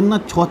આ વજનના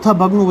ચોથા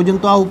ભાગનું વજન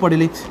તો આ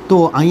ઉપાડી લઈએ. તો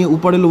અહીંયા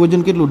ઉપાડેલું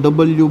વજન કેટલું?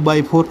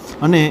 w/4.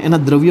 અને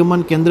એના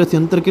દ્રવ્યમાન કેન્દ્રથી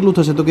અંતર કેટલું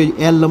થશે? તો કે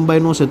l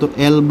લંબાઈનો હશે તો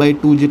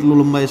l/2 જેટલું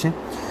લંબાઈ હશે.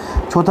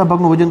 ચોથા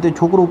ભાગનું વજન તે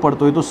છોકરો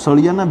ઉપાડતો હોય તો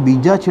સળિયાના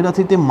બીજા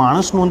છેડાથી તે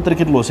માણસનું અંતર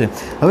કેટલું હશે?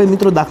 હવે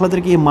મિત્રો દાખલા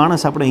તરીકે એ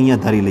માણસ આપણે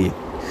અહીંયા ધારી લઈએ,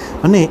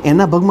 અને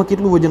એના ભાગમાં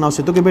કેટલું વજન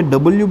આવશે? તો કે ભાઈ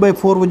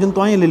w/4 વજન તો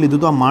અહીંયા લઈ લીધું,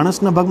 તો આ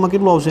માણસના ભાગમાં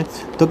કેટલું આવશે?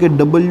 તો કે w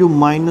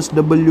 -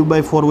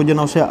 w/4 વજન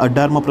આવશે.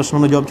 18મા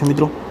પ્રશ્નનો જવાબ છે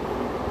મિત્રો,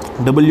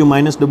 w -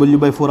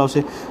 w/4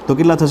 આવશે. તો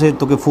કેટલા થશે?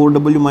 તો કે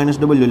 4w - w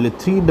એટલે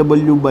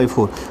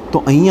 3w/4. તો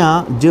અહીંયા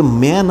જે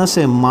મેન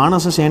હશે,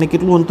 માણસ હશે, એને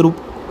કેટલું અંતર,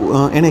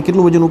 એને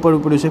કેટલું વજન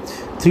ઉપાડવું પડ્યું છે?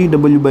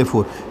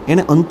 3w/4.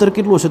 એને અંતર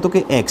કેટલું હશે? તો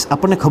કે x.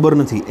 આપણને ખબર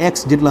નથી x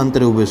જેટલા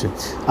અંતરે ઊભે છે.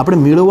 આપણે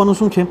મેળવવાનું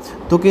શું છે?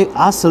 તો કે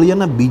આ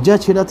સળિયાના બીજા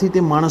છેડાથી તે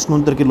માણસનું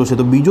અંતર કેટલું છે?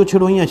 તો બીજો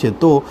છેડો અહીંયા છે,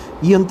 તો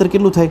એ અંતર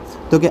કેટલું થાય?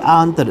 તો કે આ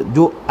અંતર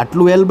જો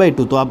આટલું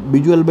l/2, તો આ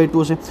બીજું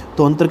l/2 હશે,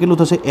 તો અંતર કેટલું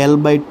થશે?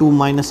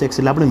 l/2 - x.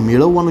 એટલે આપણે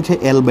મેળવવાનું છે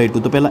l/2.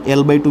 તો પહેલાં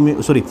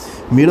l/2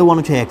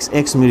 મેળવવાનું છે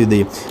x મેળવી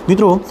દઈએ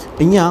મિત્રો.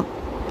 અહીંયા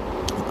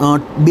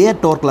બે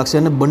ટોર્ક લાગશે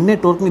અને બંને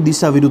ટોર્કની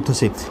દિશા વિરુદ્ધ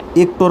થશે.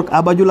 એક ટોર્ક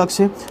આ બાજુ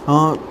લાગશે,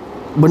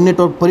 બંને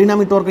ટોર્ક,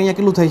 પરિણામી ટોર્ક અહીંયા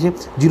કેટલું થાય છે?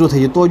 0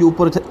 થાય છે. તો જ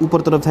ઉપર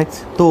તરફ થાય.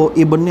 તો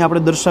એ બંને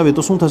આપણે દર્શાવીએ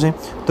તો શું થશે?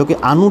 તો કે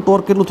આનું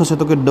ટોર્ક કેટલું થશે?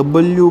 તો કે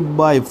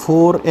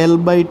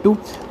w/4l/2.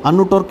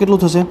 આનું ટોર્ક કેટલું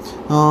થશે?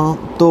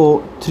 તો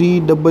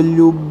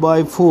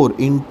 3w/4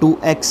 ×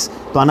 x.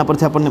 તો આના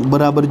પરથી આપણને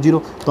બરાબર 0.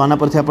 તો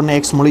આના પરથી આપણને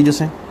x મળી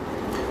જશે.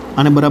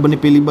 આને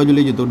બરાબરની પેલી બાજુ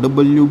લઈ જઈએ તો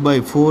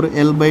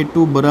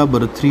w/4l/2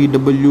 બરાબર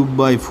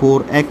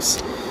 3w/4x.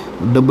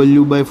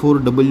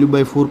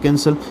 w/4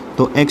 cancel.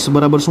 તો x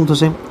બરાબર શું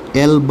થશે?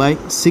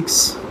 l/6.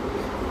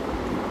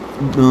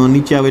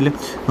 નીચે આવે એટલે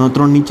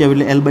 3 નીચે આવે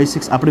એટલે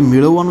l/6. આપણે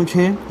મેળવવાનું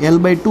છે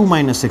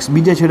l/2 - x,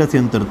 બીજા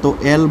છેડાથી અંતર. તો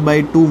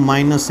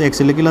l/2 - x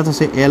એટલે કેટલા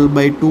થશે?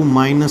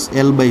 l/2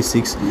 -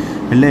 l/6.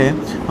 એટલે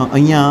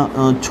અહીંયા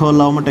 6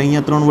 લાવવા માટે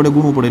અહીંયા 3 વડે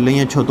ગુણવું પડે, એટલે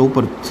અહીંયા 6, તો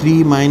ઉપર 3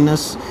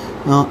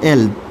 -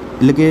 l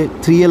એટલે કે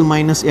 3l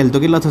 - l, તો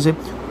કેટલા થશે?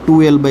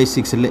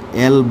 2l/6 એટલે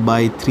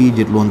l/3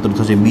 જેટલું અંતર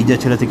થશે. બીજા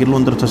છેડાથી કેટલું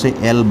અંતર થશે?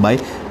 l/3.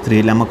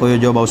 એટલે આમાં કયો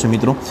જવાબ આવશે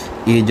મિત્રો?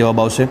 એ જવાબ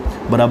આવશે.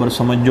 બરાબર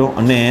સમજજો.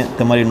 અને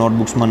તમારી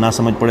નોટબુક્સમાં ના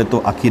સમજ પડે તો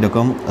આખી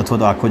રકમ અથવા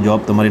તો આખો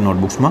જવાબ તમારી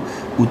નોટબુક્સમાં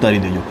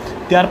ઉતારી દેજો.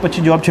 ત્યાર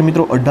પછી જવાબ છે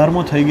મિત્રો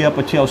 18મો થઈ ગયા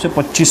પછી આવશે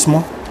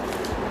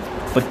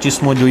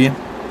 25મો જોઈએ.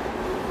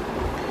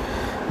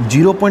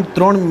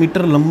 0.3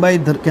 મીટર લંબાઈ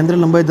કેન્દ્ર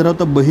લંબાઈ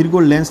ધરાવતા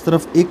બહિર્ગોળ લેન્સ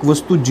તરફ એક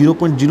વસ્તુ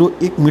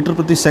 0.01 મીટર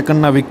પ્રતિ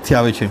સેકન્ડના વેગથી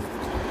આવે છે.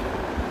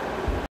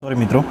 સોરી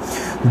મિત્રો,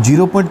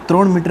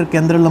 0.3 મીટર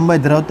કેન્દ્ર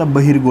લંબાઈ ધરાવતા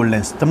બહિર્ગોળ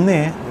લેન્સ. તમને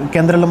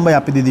કેન્દ્ર લંબાઈ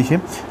આપી દીધી છે.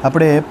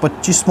 આપણે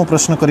 25મો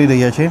પ્રશ્ન કરી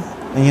રહ્યા છે.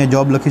 અહીંયા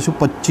જવાબ લખીશું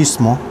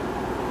 25મો.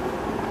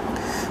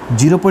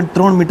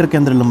 0.3 મીટર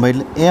કેન્દ્ર લંબાઈ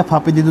એટલે એફ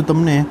આપી દીધું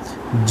તમને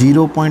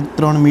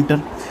 0.3 મીટર.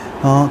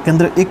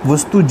 કેન્દ્ર એક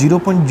વસ્તુ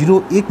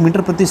 0.01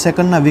 મીટર પ્રતિ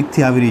સેકન્ડના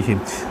વેગથી આવી રહી છે.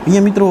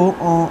 અહીંયા મિત્રો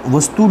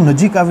વસ્તુ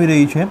નજીક આવી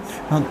રહી છે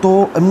તો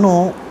એમનો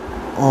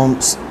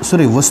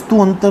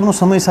વસ્તુ અંતરનો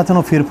સમય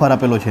સાથેનો ફેરફાર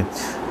આપેલો છે.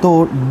 તો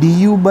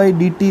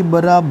du/dt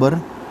બરાબર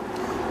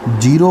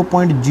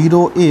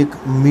 0.01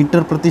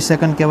 મીટર પ્રતિ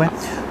સેકન્ડ કહેવાય.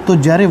 તો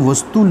જ્યારે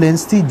વસ્તુ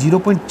લેન્સથી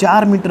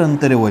 0.4 મીટર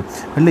અંતરે હોય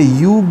એટલે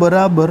u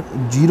બરાબર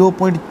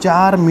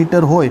 0.4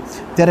 મીટર હોય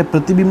ત્યારે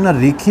પ્રતિબિંબના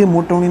રેખીય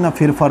મોટવણીના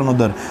ફેરફારનો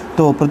દર.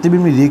 તો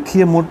પ્રતિબિંબની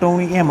રેખીય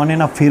મોટવણી એમ અને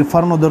એના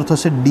ફેરફારનો દર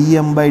થશે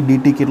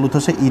dm/dt. કેટલું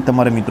થશે એ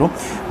તમારે મિત્રો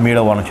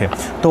મેળવવાનું છે.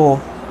 તો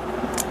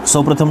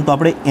સૌપ્રથમ તો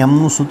આપણે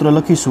એમનું સૂત્ર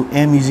લખીશું,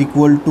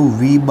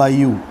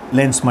 m=v/u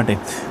લેન્સ માટે.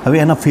 હવે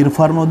એના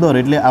ફેરફારનો દર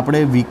એટલે આપણે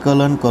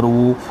વિકલન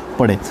કરવું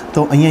પડે.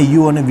 તો અહીંયા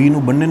યુ અને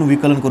વીનું બંનેનું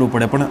વિકલન કરવું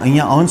પડે, પણ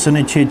અહીંયા અંશ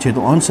અને છેદ છે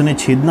તો અંશ અને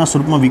છેદના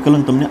સ્વરૂપમાં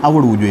વિકલન તમને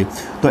આવડવું જોઈએ.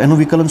 તો એનું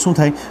વિકલન શું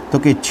થાય? તો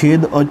કે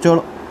છેદ અચળ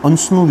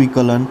અંશનું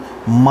વિકલન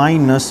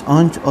માઇનસ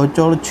અંશ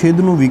અચળ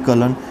છેદનું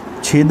વિકલન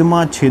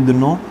છેદમાં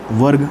છેદનો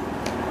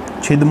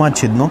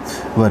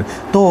વર્ગ.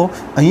 તો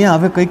અહીંયા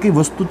હવે કઈ કઈ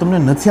વસ્તુ તમને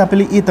નથી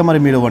આપેલી એ તમારે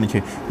મેળવવાની છે.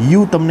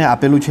 યુ તમને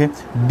આપેલું છે,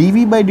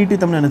 dv/dt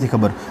તમને નથી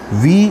ખબર,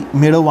 વી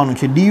મેળવવાનું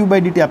છે,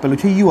 du/dt આપેલું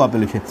છે, યુ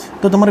આપેલું છે.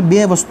 તો તમારે બે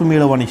વસ્તુ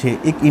મેળવવાની છે.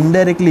 એક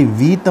ઇનડાયરેક્ટલી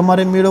વી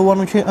તમારે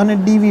મેળવવાનું છે અને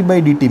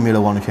dv/dt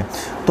મેળવવાનું છે.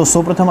 તો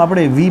સૌપ્રથમ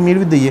આપણે વી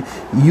મેળવી દઈએ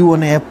યુ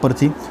અને એફ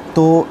પરથી.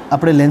 તો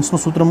આપણે લેન્સનું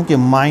સૂત્ર મૂકીએ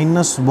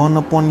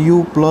 -1/u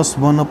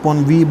 +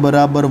 1/v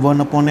બરાબર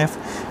 1/f.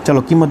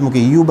 ચાલો કિંમત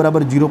મૂકીએ. યુ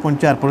બરાબર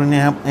 0.4 પણ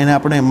એને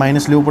આપણે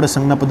માઇનસ લેવું પડે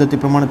સંજ્ઞા પદ્ધતિ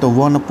પ્રમાણે. તો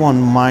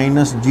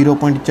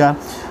 1/-0.4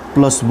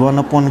 પ્લસ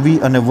 1/v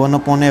અને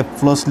 1/f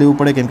પ્લસ લેવું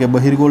પડે કેમ કે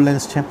બહિર્ગોળ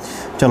લેન્સ છે.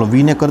 ચાલો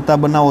વીને કરતાં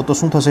બનાવો તો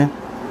શું થશે?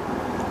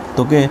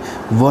 તો કે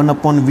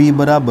 1/v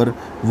બરાબર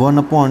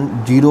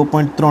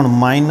 1/0.3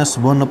 માઇનસ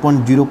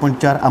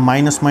 1/0.4. આ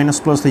માઇનસ માઇનસ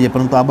પ્લસ થઈ જાય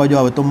પરંતુ આ બાજુ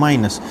આવે તો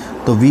માઇનસ.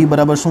 તો v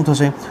બરાબર શું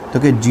થશે? તો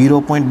કે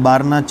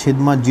 0.12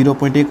 છેદમાં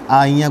 0.1.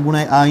 આ અહીંયા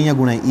ગુણાય, આ અહીંયા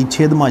ગુણાય, એ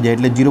છેદમાં જાય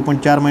એટલે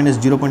 0.4 માઇનસ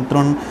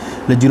 0.3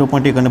 એટલે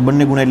 0.1 અને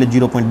બંને ગુણાય એટલે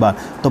 0.12.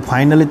 તો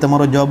ફાઇનલી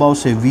તમારો જવાબ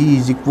આવશે v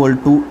 =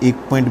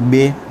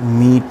 1.2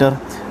 મીટર.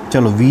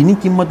 ચલો વીની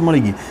કિંમત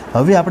મળી ગઈ.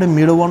 હવે આપણે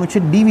મેળવવાનું છે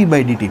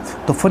dv/dt.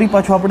 તો ફરી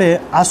પાછું આપણે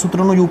આ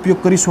સૂત્રનો જ ઉપયોગ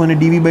કરીશું અને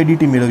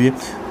dv/dt મેળવીએ.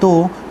 તો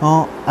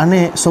આને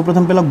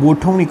સૌપ્રથમ પહેલાં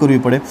ગોઠવણી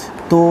કરવી પડે.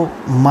 તો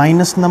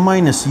માઇનસના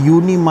માઇનસ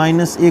યુની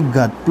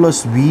 -1 પ્લસ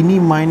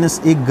વીની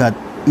 -1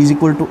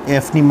 =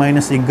 f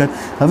ની-1.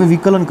 હવે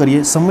વિકલન કરીએ.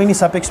 સમયની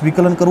સાપેક્ષ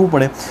વિકલન કરવું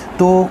પડે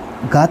તો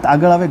ઘાત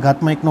આગળ આવે,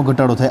 ઘાતમાં એકનો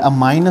ઘટાડો થાય. આ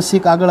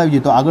 -1 આગળ આવી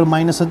જાય તો આગળ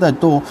માઇનસ હતા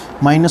તો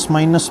માઇનસ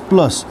માઇનસ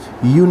પ્લસ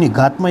યુની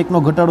ઘાતમાં એકનો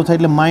ઘટાડો થાય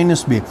એટલે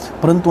 -2.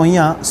 પરંતુ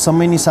અહીંયા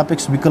સમયની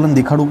સાપેક્ષ વિકલન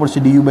દેખાડવું પડશે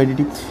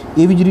du/dt.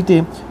 એવી જ રીતે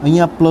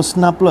અહીંયા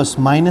પ્લસના પ્લસ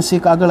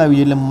 -1 આગળ આવી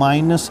જાય એટલે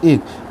 -1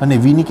 અને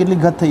વીની કેટલી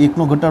ઘાત થાય?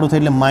 એકનો ઘટાડો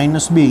થાય એટલે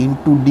 -2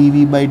 ×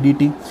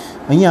 dv/dt.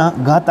 અહીંયા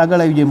ઘાત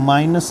આગળ આવી જાય,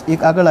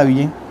 -1 આગળ આવી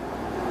જાય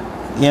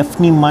f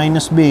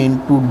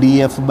ની-2 ×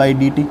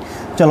 df/dt.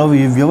 ચાલો હવે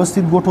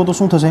વ્યવસ્થિત ગોઠવો તો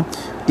શું થશે?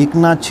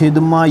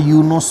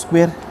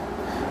 1/u²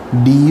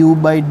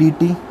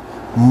 du/dt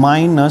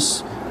minus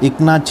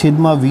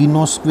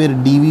 1/v²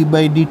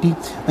 dv/dt.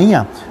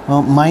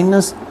 અહીંયા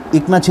માઇનસ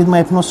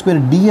 1/f²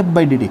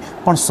 df/dt.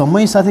 પણ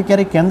સમય સાથે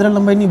ક્યારેય કેન્દ્ર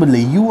લંબાઈ નહીં બદલે,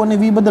 યુ અને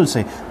વી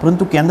બદલશે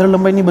પરંતુ કેન્દ્ર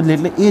લંબાઈ નહીં બદલે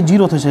એટલે એ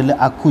 0 થશે, એટલે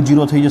આખું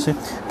 0 થઈ જશે.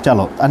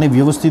 ચાલો આને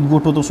વ્યવસ્થિત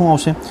ગોઠવો તો શું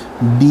આવશે?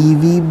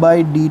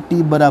 dv/dt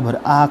બરાબર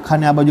આ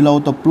આખાને આ બાજુ લાવો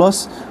તો પ્લસ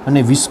અને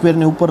v²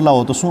 ને ઉપર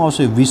લાવો તો શું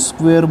આવશે?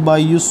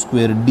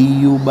 v²/u²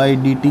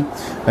 du/dt.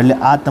 એટલે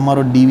આ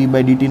તમારો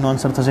dv/dt નો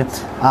આન્સર થશે.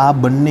 આ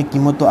બંને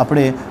કિંમતો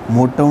આપણે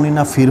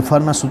મોટવણીના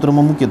ફેરફારના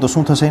સૂત્રમાં મૂકીએ તો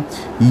શું થશે?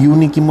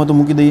 યુની કિંમતો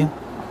મૂકી દઈએ.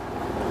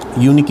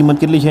 યુની કિંમત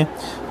કેટલી છે?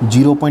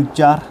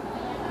 0.4.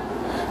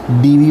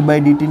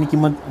 dv/dt ની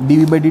કિંમત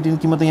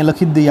અહીંયા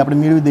લખી જ દઈએ, આપણે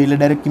મેળવી દઈએ એટલે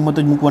ડાયરેક્ટ કિંમત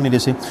જ મૂકવાની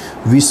રહેશે.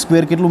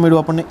 v² કેટલું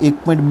મેળવ્યું આપણને?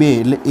 1.2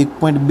 એટલે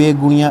 1.2 ×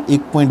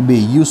 1.2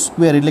 u²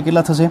 એટલે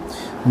કેટલા થશે?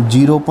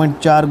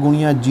 0.4 ×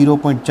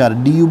 0.4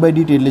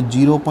 du/dt એટલે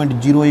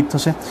 0.01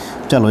 થશે.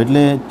 ચાલો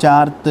એટલે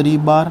 4 ×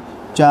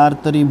 12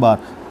 3 ×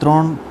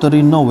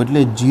 9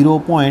 એટલે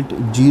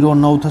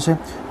 0.09 થશે.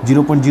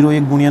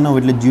 0.01 × 9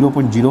 એટલે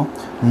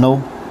 0.09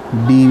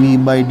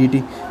 dv/dt.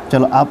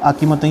 ચાલો આ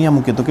કિંમત અહીંયા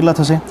મૂકીએ તો કેટલા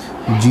થશે?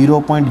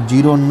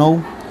 0.09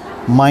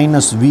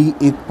 માઇનસ v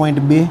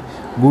 1.2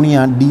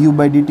 ગુણ્યા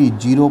du/dt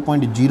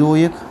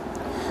 0.01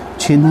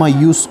 છેદમાં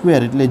યુ સ્ક્વેર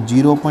એટલે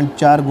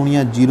 0.4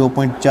 ગુણ્યા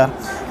 0.4.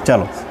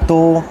 ચાલો તો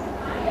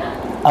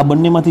આ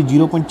બંનેમાંથી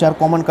 0.4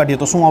 કોમન કાઢીએ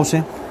તો શું આવશે,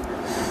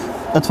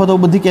 અથવા તો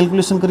બધી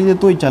કેલ્ક્યુલેશન કરી દે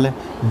તોય ચાલે.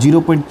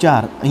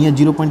 0.4 અહીંયા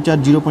 0.4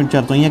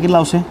 0.4 તો અહીંયા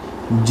કેટલા આવશે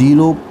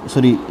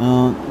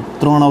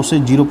 3 આવશે.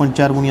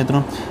 0.4 ગુણ્યા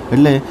 3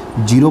 એટલે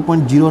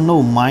 0.09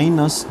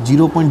 માઇનસ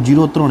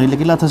 0.03 એટલે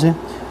કેટલા થશે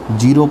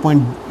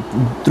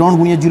 0.3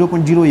 ગુણ્યા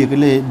 0.01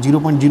 એટલે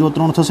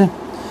 0.03 થશે.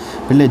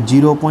 એટલે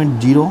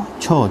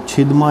 0.06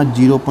 છેદમાં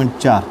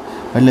 0.4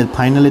 એટલે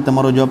ફાઇનલી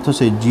તમારો જવાબ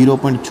થશે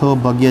 0.6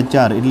 ભાગ્યા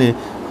 4 એટલે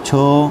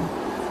 6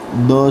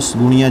 10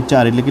 ગુણ્યા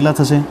 4 એટલે કેટલા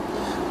થશે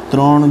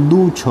 3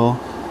 દુ 6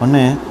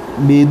 અને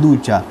 2 દુ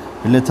 4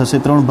 એટલે થશે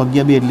 3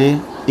 ભાગ્યા 2 એટલે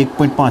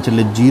 1.5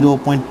 એટલે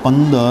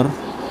 0.15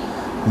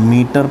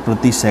 મીટર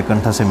પ્રતિ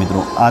સેકન્ડ થશે.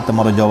 મિત્રો આ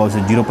તમારો જવાબ આવશે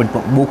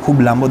 0.5. બહુ ખૂબ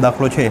લાંબો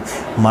દાખલો છે.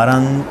 મારા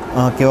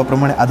કહેવા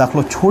પ્રમાણે આ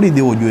દાખલો છોડી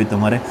દેવો જોઈએ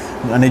તમારે,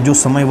 અને જો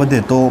સમય વધે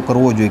તો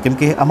કરવો જોઈએ, કેમ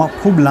કે આમાં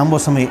ખૂબ લાંબો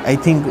સમય આઈ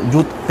થિંક જો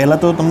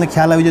પહેલાં તો તમને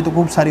ખ્યાલ આવી જાય તો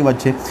ખૂબ સારી વાત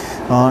છે,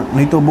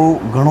 નહીં તો બહુ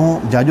ઘણો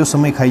જાજો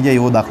સમય ખાઈ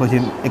જાય એવો દાખલો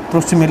છે.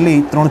 એપ્રોક્સિમેટલી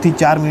 3 થી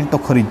 4 મિનિટ તો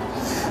ખરી જ.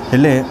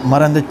 એટલે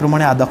મારા અંદાજ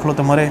પ્રમાણે આ દાખલો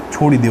તમારે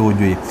છોડી દેવો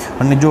જોઈએ,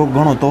 અને જો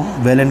ગણો તો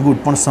વેલ એન્ડ ગુડ,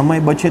 પણ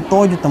સમય બચે તો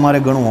જ તમારે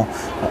ગણવો.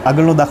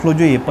 આગળનો દાખલો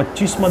જોઈએ.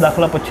 25મા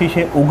દાખલા પછી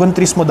છે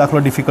 29મો દાખલો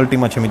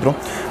ડિફિકલ્ટીમાં છે મિત્રો.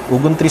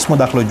 29મો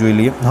દાખલો જોઈ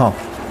લઈએ. હા,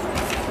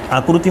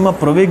 આકૃતિમાં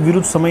પ્રવેગ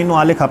વિરુદ્ધ સમયનો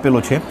આલેખ આપેલો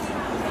છે.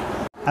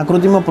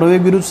 આકૃતિમાં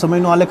પ્રવેગ વિરુદ્ધ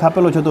સમયનો આલેખ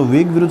આપેલો છે, તો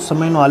વેગ વિરુદ્ધ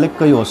સમયનો આલેખ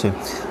કયો હશે?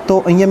 તો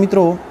અહીંયા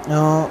મિત્રો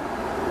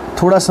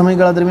થોડા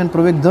સમયગાળા દરમિયાન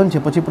પ્રવેગ ધન છે,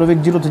 પછી પ્રવેગ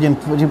 0 થઈ જાય,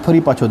 પછી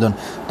ફરી પાછો ધન.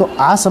 તો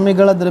આ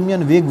સમયગાળા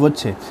દરમિયાન વેગ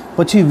વધશે,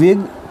 પછી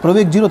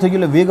પ્રવેગ 0 થઈ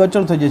ગયો એટલે વેગ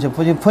અચળ થઈ જાય છે,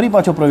 પછી ફરી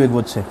પાછો પ્રવેગ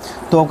વધશે.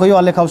 તો કયો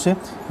આલેખ આવશે?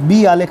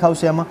 બી આલેખ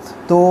આવશે આમાં.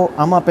 તો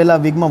આમાં પહેલાં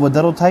વેગમાં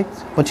વધારો થાય,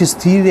 પછી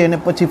સ્થિર રહે અને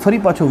પછી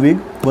ફરી પાછો વેગ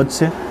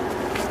વધશે.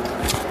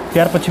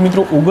 ત્યાર પછી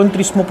મિત્રો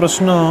 29મો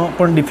પ્રશ્ન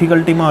પણ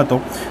ડિફિકલ્ટીમાં હતો.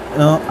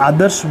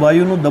 આદર્શ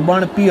વાયુનું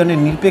દબાણ P અને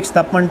નિરપેક્ષ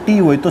તાપમાન T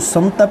હોય તો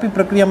સમતાપી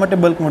પ્રક્રિયા માટે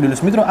બલ્ક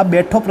મોડ્યુલસ. મિત્રો આ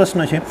બેઠો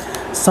પ્રશ્ન છે.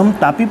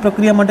 સમતાપી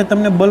પ્રક્રિયા માટે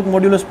તમને બલ્ક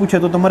મોડ્યુલસ પૂછે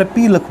તો તમારે P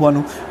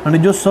લખવાનું, અને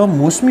જો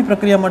સમોષ્મી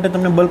પ્રક્રિયા માટે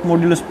તમને બલ્ક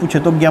મોડ્યુલસ પૂછે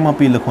તો ગામા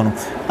P લખવાનું.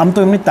 આમ તો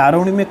એમની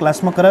તારવણી મેં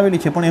ક્લાસમાં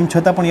કરાવેલી છે, પણ એમ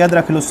છતાં પણ યાદ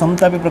રાખેલું,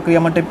 સમતાપી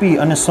પ્રક્રિયા માટે P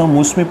અને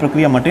સમોષ્મી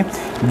પ્રક્રિયા માટે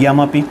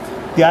ગામા P.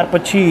 ત્યાર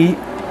પછી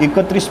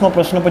 31મો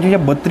પ્રશ્ન પછી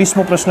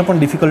 32મો પ્રશ્ન પણ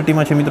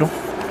ડિફિકલ્ટીમાં છે મિત્રો.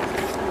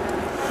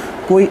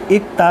 કોઈ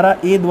એક તારા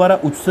A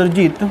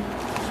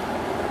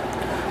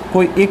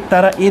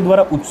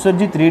દ્વારા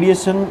ઉત્સર્જિત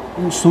રેડિયેશન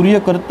સૂર્ય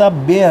કરતાં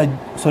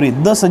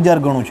 10,000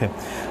 ગણું છે.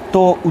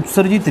 તો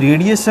ઉત્સર્જિત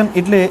રેડિયેશન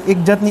એટલે એક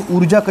જાતની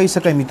ઉર્જા કહી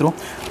શકાય મિત્રો.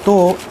 તો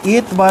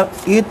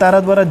એ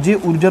તારા દ્વારા જે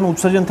ઉર્જાનું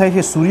ઉત્સર્જન થાય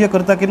છે સૂર્ય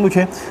કરતાં કેટલું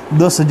છે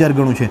 10,000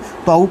 ગણું છે.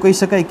 તો આવું કહી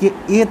શકાય કે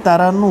એ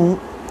તારાનું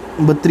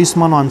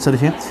 32માનો આન્સર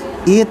છે.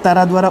 એ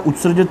તારા દ્વારા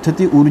ઉત્સર્જિત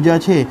થતી ઉર્જા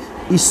છે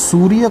એ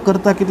સૂર્ય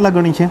કરતાં કેટલા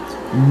ગણી છે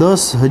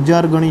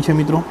 10,000 ગણી છે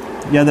મિત્રો.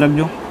 યાદ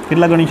રાખજો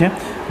કેટલા ગણી છે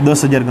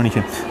 10,000 ગણી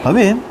છે.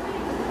 હવે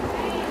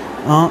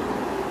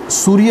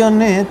સૂર્ય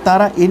અને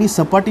તારા એની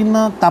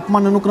સપાટીના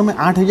તાપમાન અનુક્રમે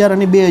 8,000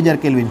 અને 2,000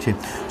 કેલ્વિન છે.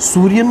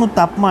 સૂર્યનું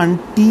તાપમાન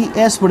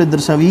TS વડે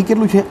દર્શાવી એ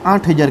કેટલું છે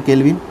 8,000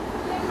 કેલ્વિન,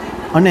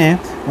 અને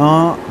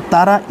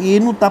તારા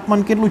એનું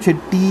તાપમાન કેટલું છે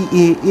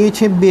TA એ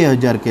છે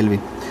 2,000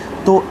 કેલ્વિન.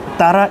 તો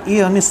તારા એ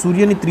અને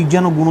સૂર્યની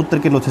ત્રિજ્યાનો ગુણોત્તર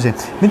કેટલો થશે?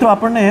 મિત્રો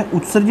આપણને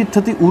ઉત્સર્જિત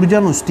થતી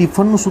ઉર્જાનું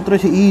સ્ટીફનનું સૂત્ર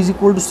છે E =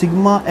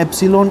 sigma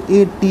epsilon A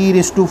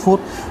T⁴.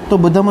 તો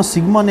બધામાં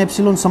સિગ્મા અને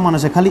એપ્સિલોન સમાન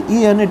હશે, ખાલી એ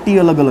અને ટી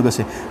અલગ અલગ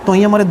હશે. તો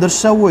અહીંયા મારે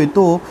દર્શાવવું હોય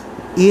તો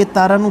એ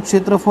તારાનું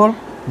ક્ષેત્રફળ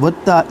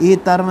વત્તા એ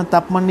તારાના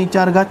તાપમાનની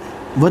 4 ઘાત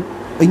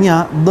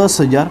અહીંયા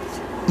 10,000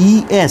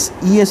 ES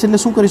એટલે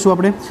શું કરીશું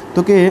આપણે? તો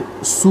કે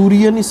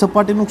સૂર્યની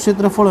સપાટીનું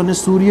ક્ષેત્રફળ અને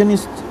સૂર્યની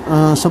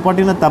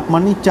સપાટીના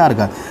તાપમાનની 4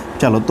 ઘાત.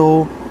 ચાલો તો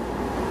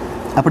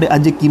આપણે આ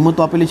જે કિંમતો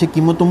આપેલી છે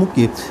કિંમતો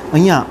મૂકીએ.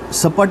 અહીંયા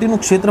સપાટીનું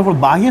ક્ષેત્રફળ,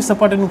 બાહ્ય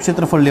સપાટીનું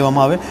ક્ષેત્રફળ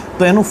લેવામાં આવે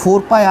તો એનું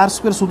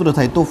 4πr² સૂત્ર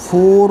થાય. તો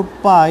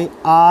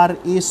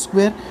 4πRA²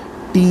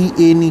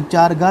 TA ની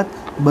 4 ઘાત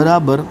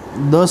બરાબર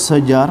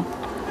 10,000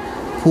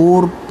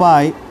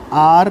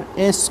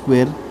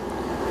 4πRS²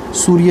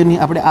 સૂર્યની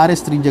આપણે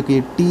RS ત્રિજ્યા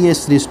કહીએ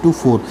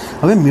TS⁴.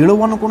 હવે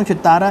મેળવવાનું કોણ છે?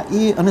 તારા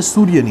એ અને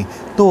સૂર્યની.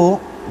 તો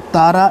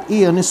તારા એ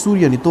અને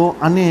સૂર્યની, તો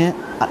આને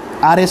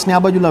RSને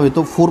આ બાજુ લાવે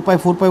તો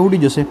 4π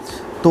ઉડી જશે.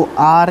 તો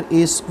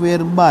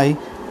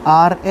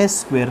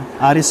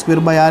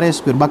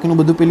RA²/RS², બાકીનું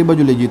બધું પેલી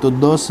બાજુ લઈ જઈએ તો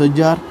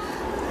 10,000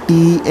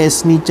 TS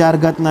ની 4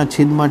 ઘાતના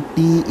છેદમાં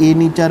TA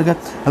ની 4 ઘાત.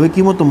 હવે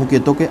કિંમતો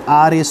મૂકીએ તો કે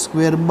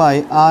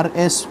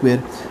RA²/RS²,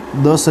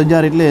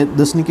 10,000 એટલે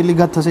 10ની કેટલી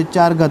ઘાત થશે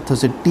 4 ઘાત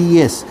થશે.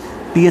 TS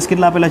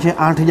કેટલા આપેલા છે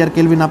 8,000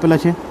 કેલ્વિન આપેલા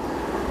છે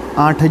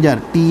 8,000.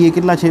 TA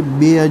કેટલા છે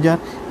 2,000,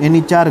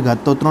 એની 4 ઘાત.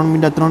 તો 3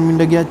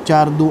 મિનિટ ગયા,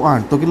 4 દુ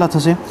 8, તો કેટલા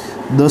થશે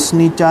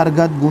 10ની 4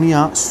 ઘાત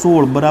ગુણ્યા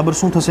 16 બરાબર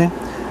શું થશે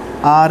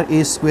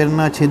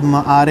RA²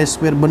 છેદમાં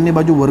RS². બંને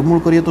બાજુ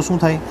વર્ગમૂળ કરીએ તો શું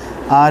થાય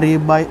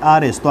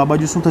RA/RS. તો આ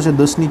બાજુ શું થશે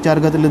 10ની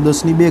 4 ઘાત એટલે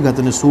 10ની 2 ઘાત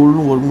અને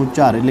 16નું વર્ગમૂળ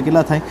 4 એટલે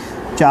કેટલા થાય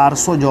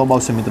 400 જવાબ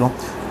આવશે મિત્રો.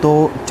 તો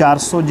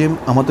 400, જેમ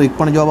આમાં તો એક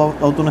પણ જવાબ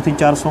આવતો નથી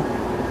 400,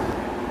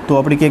 તો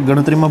આપણી કંઈક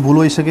ગણતરીમાં ભૂલ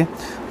હોઈ શકે.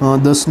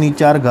 10ની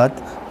 4 ઘાત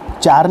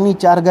 4ની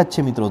 4 ઘાત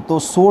છે મિત્રો, તો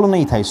 16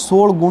 નહીં થાય,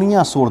 16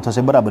 ગુણ્યા 16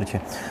 થશે, બરાબર છે.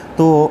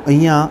 તો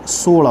અહીંયા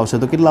 16 આવશે,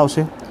 તો કેટલા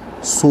આવશે?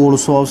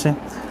 1600 આવશે,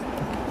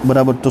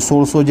 બરાબર. તો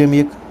 1600 જેમ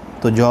 1,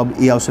 તો જવાબ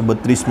એ આવશે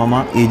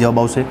 32માં, એ જવાબ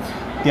આવશે.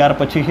 ત્યાર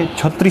પછી છે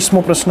 36મો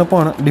પ્રશ્ન,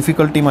 પણ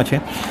ડિફિકલ્ટીમાં છે.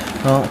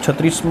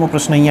 36મો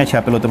પ્રશ્ન અહીંયા છે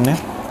આપેલો તમને.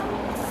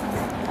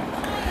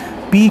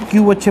 પી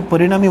ક્યુ વચ્ચે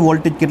પરિણામી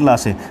વોલ્ટેજ કેટલા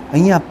હશે?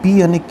 અહીંયા પી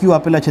અને ક્યુ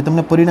આપેલા છે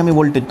તમને પરિણામી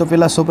વોલ્ટેજ. તો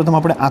પહેલાં સૌપ્રથમ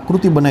આપણે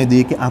આકૃતિ બનાવી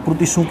દઈએ કે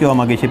આકૃતિ શું કહેવા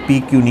માગે છે પી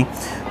ક્યુની.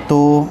 તો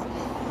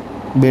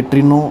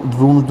બેટરીનો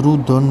ઋણ ધ્રુવ,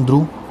 ધન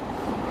ધ્રુવ,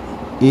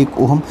 1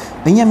 ઓહમ.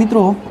 અહીંયા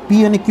મિત્રો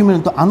પી અને ક્યુ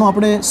મેળવે તો આનો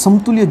આપણે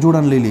સમતુલ્ય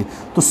જોડાણ લઈ લઈએ.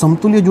 તો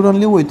સમતુલ્ય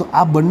જોડાણ લેવું હોય તો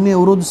આ બંને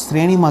અવરોધ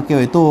શ્રેણીમાં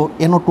કહેવાય. તો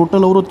એનો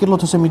ટોટલ અવરોધ કેટલો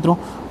થશે મિત્રો?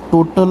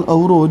 ટોટલ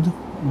અવરોધ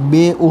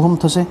 2 ઓહમ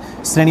થશે,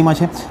 શ્રેણીમાં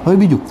છે. હવે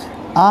બીજું,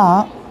 આ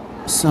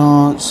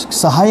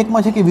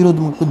સહાયકમાં છે કે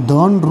વિરોધમાં?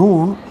 ધન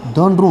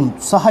ઋણ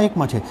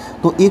સહાયકમાં છે,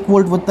 તો 1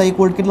 વોલ્ટ વત્તા 1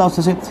 વોલ્ટ કેટલા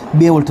થશે?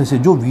 2 વોલ્ટ થશે.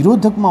 જો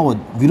વિરોધકમાં હોત,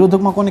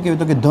 વિરોધકમાં કોને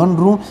કહેવાય? તો કે ધન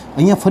ઋણ,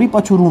 અહીંયા ફરી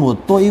પાછું ઋણ હોત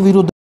તો એ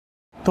વિરોધક.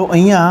 તો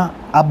અહીંયા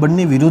આ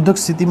બંને વિરોધક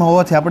સ્થિતિમાં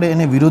હોવાથી આપણે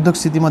એને વિરોધક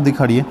સ્થિતિમાં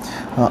દેખાડીએ.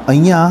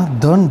 અહીંયા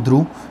ધન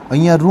ધ્રુવ,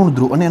 અહીંયા ઋણ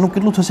ધ્રુવ, અને એનું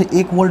કેટલું થશે?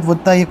 1 વોલ્ટ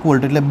વત્તા 1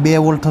 વોલ્ટ એટલે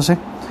 2 વોલ્ટ થશે.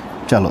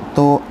 ચાલો,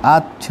 તો આ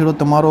છેડો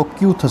તમારો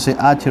ક્યુ થશે,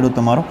 આ છેડો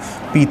તમારો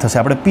પી થશે.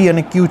 આપણે પી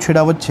અને ક્યુ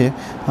છેડા વચ્ચે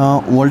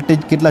વોલ્ટેજ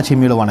કેટલા છે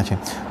મેળવવાના છે.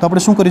 તો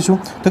આપણે શું કરીશું?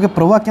 તો કે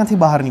પ્રવાહ ક્યાંથી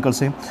બહાર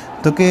નીકળશે?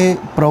 તો કે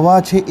પ્રવાહ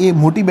છે એ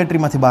મોટી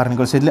બેટરીમાંથી બહાર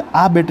નીકળશે, એટલે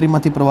આ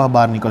બેટરીમાંથી પ્રવાહ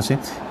બહાર નીકળશે.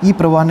 એ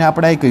પ્રવાહને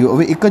આપણે આઈ કહ્યું.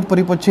 હવે એક જ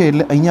પરિપથ છે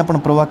એટલે અહીંયા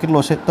પણ પ્રવાહ કેટલો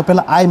હશે? તો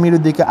પહેલાં આઈ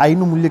મેળવી દઈએ કે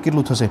આઈનું મૂલ્ય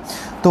કેટલું થશે.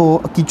 તો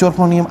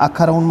કિર્ચોફનો નિયમ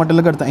આખા રાઉન્ડ માટે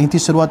લગાડતા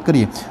અહીંથી શરૂઆત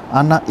કરીએ.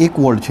 આના 1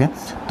 વોલ્ટ છે,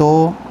 તો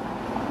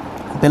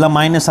પહેલાં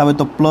માઇનસ આવે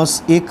તો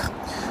 +1.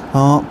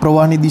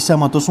 પ્રવાહની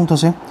દિશામાં તો શું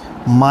થશે?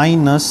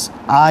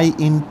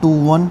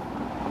 -I/1.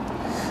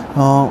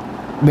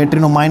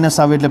 બેટરીનો માઇનસ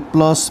આવે એટલે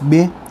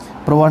 +2.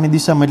 પ્રવાહની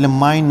દિશામાં એટલે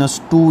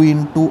 -2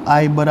 ×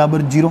 I =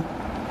 0.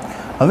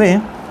 હવે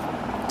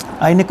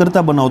આઈને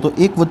કરતાં બનાવો તો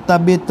 1 +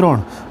 2 3,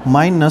 -I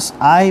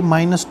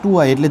 -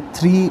 2I એટલે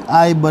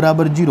 3I =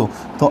 0.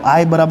 તો I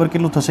બરાબર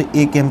કેટલું થશે?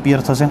 1 એમ્પિયર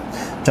થશે.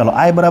 ચાલો,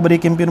 I બરાબર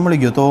 1 એમ્પિયર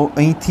મળી ગયો. તો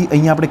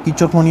અહીંયા આપણે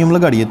કિર્ચોફનો નિયમ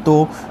લગાડીએ તો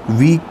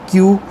VQ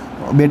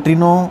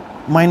બેટરીનો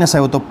માઇનસ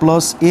આવ્યો તો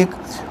 +1,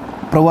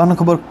 પ્રવાહનો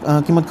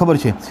કિંમત ખબર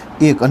છે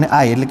 1, અને I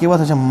એટલે કેવા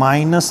થશે?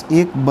 -1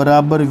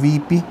 =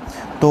 VP.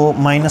 તો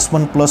 -1 +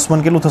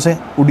 1 કેટલું થશે?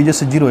 ઉડી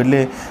જશે 0, એટલે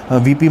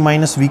VP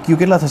 - VQ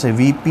કેટલા થશે?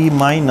 VP -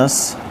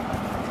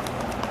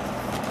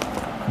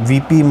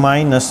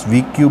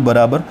 VQ =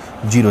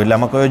 0. એટલે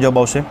આમાં કયો જવાબ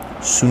આવશે?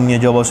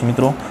 0 જવાબ આવશે.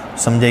 મિત્રો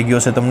સમજાઈ ગયો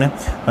હશે તમને.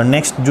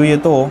 નેક્સ્ટ જોઈએ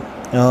તો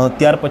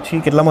ત્યાર પછી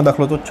કેટલામાં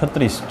દાખલો તો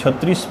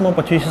 36માં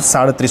પછી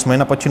 37માં,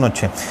 એના પછીનો જ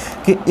છે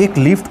કે એક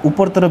લિફ્ટ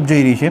ઉપર તરફ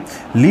જઈ રહી છે.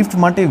 લિફ્ટ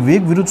માટે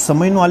વેગ વિરુદ્ધ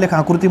સમયનો આલેખ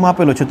આકૃતિમાં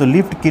આપેલો છે. તો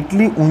લિફ્ટ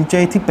કેટલી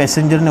ઊંચાઈથી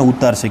પેસેન્જરને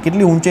ઉતારશે?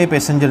 કેટલી ઊંચાઈ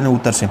પેસેન્જરને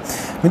ઉતારશે?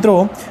 મિત્રો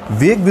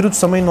વેગ વિરુદ્ધ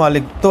સમયનો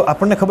આલેખ તો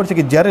આપણને ખબર છે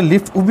કે જ્યારે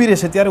લિફ્ટ ઊભી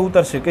રહેશે ત્યારે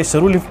ઉતારશે, કંઈ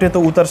શરૂ લિફ્ટે તો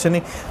ઉતારશે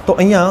નહીં. તો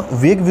અહીંયા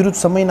વેગ વિરુદ્ધ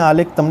સમયના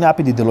આલેખ તમને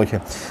આપી દીધેલો છે.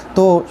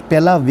 તો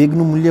પહેલાં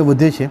વેગનું મૂલ્ય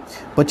વધે છે,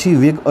 પછી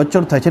વેગ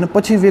અચળ થાય છે, અને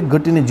પછી વેગ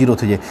ઘટીને 0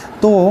 થઈ જાય.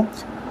 તો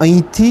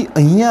અહીંથી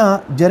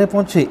અહીંયા જ્યારે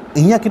પહોંચશે,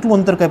 અહીંયા કેટલું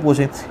અંતર કાપ્યું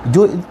છે?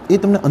 જો એ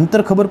તમને અંતર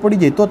ખબર પડી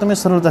જાય તો તમે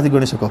સરળતાથી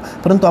ગણી શકો.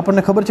 પરંતુ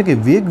આપણને ખબર છે કે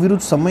વેગ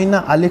વિરુદ્ધ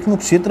સમયના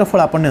આલેખનું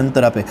ક્ષેત્રફળ આપણને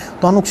અંતર આપે.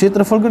 તો આનું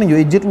ક્ષેત્રફળ ગણી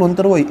જોઈએ, જેટલું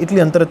અંતર હોય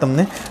એટલી અંતરે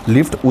તમને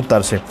લિફ્ટ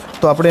ઉતારશે.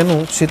 તો આપણે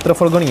એનું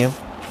ક્ષેત્રફળ ગણીએ.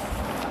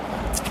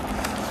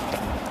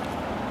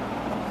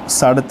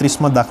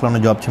 37માં દાખલાનો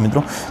જવાબ છે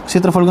મિત્રો.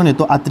 ક્ષેત્રફળ ગણીએ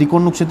તો આ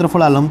ત્રિકોણનું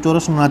ક્ષેત્રફળ, આ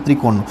લંબચોરસનું, આ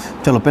ત્રિકોણનું.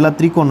 ચલો, પહેલાં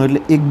ત્રિકોણનું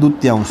એટલે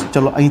 1/2.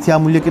 ચલો, અહીંથી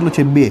આ મૂલ્ય કેટલું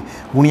છે? 2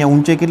 ગુણ્યા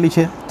ઊંચાઈ કેટલી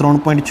છે?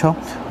 3.6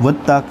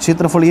 વત્તા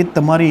ક્ષેત્રફળ એ જ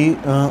તમારી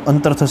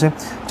અંતર થશે.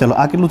 ચલો,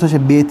 આ કેટલું થશે?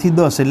 2 થી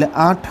 10 એટલે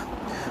 8,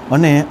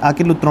 અને આ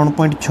કેટલું?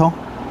 3.6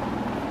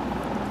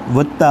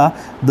 વત્તા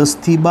 10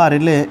 થી 12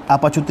 એટલે આ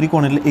પાછું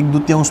ત્રિકોણ એટલે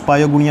 1/2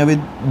 પાયો ગુણ્યા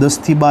 10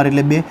 થી 12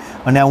 એટલે 2,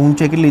 અને આ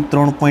ઊંચાઈ કેટલી?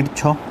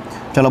 3.6.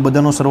 ચાલો,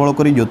 બધાનો સરવાળો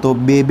કરી દો તો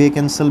 2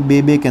 કેન્સલ,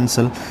 2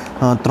 કેન્સલ,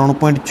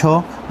 3.6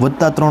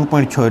 વત્તા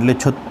 3.6 એટલે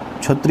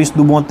 36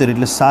 દુ 72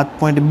 એટલે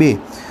 7.2,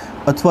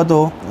 અથવા તો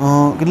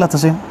કેટલા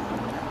થશે?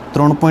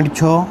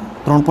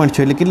 3.6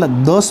 એટલે કેટલા?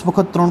 10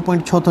 વખત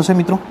 3.6 થશે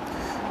મિત્રો.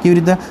 કેવી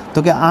રીતે? તો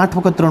કે 8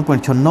 વખત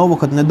 3.6, 9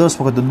 વખત ને 10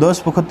 વખત. તો 10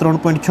 વખત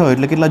 3.6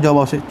 એટલે કેટલા જવાબ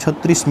આવશે?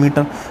 36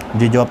 મીટર.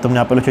 જે જવાબ તમને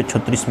આપેલો છે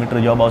 36 મીટર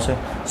જવાબ આવશે.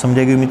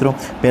 સમજાઈ ગયું મિત્રો?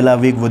 પહેલાં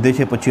વેગ વધે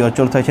છે, પછી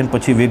અચળ થાય છે, અને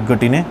પછી વેગ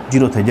ઘટીને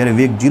 0 થાય. જ્યારે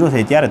વેગ 0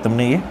 થાય ત્યારે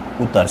તમને એ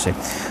ઉતારશે.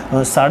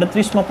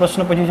 37માં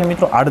પ્રશ્ન પછી છે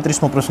મિત્રો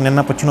 38મો પ્રશ્ન.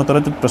 એના પછીનો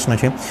તરત જ પ્રશ્ન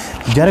છે.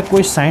 જ્યારે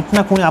કોઈ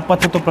 60ના ખૂણે આપાત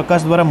થતો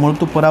પ્રકાશ દ્વારા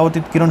મળતું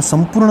પરાવર્તિત કિરણ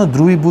સંપૂર્ણ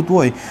ધ્રુવીભૂત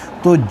હોય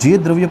તો જે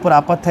દ્રવ્ય પર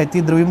આપાત થાય તે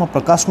દ્રવ્યમાં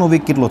પ્રકાશનો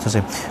વેગ કેટલો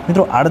થશે?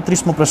 મિત્રો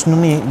 38મો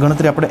પ્રશ્નની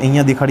ગણતરી આપણે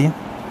અહીંયા દેખાડીએ.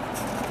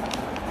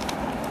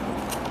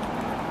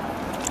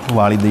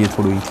 વાળી દઈએ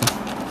થોડું અહીંથી.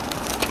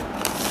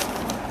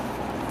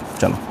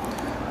 ચાલો,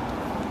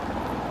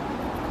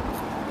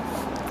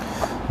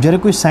 જ્યારે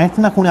કોઈ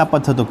 60ના ખૂણે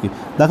આપાત થતો કે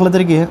દાખલા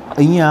તરીકે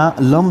અહીંયા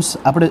લંબ્સ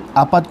આપણે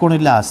આપાત કોણ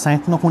એટલે આ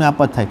 60નો ખૂણે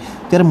આપાત થાય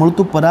ત્યારે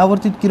મળતું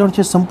પરાવર્તિત કિરણ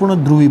છે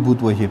સંપૂર્ણ ધ્રુવીભૂત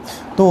હોય છે.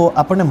 તો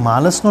આપણને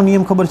માલસનો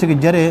નિયમ ખબર છે કે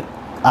જ્યારે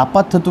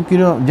આપાત થતું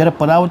કિરણ, જ્યારે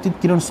પરાવર્તિત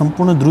કિરણ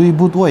સંપૂર્ણ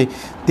ધ્રુવીભૂત હોય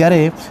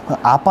ત્યારે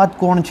આપાત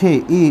કોણ છે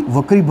એ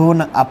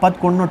વક્રીભવનાંક, આપાત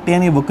કોણનો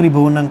tan એ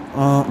વક્રીભવનાંક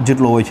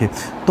જેટલો હોય છે.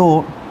 તો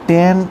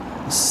tan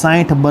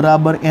 60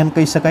 બરાબર n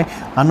કહી શકાય.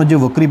 આનો જે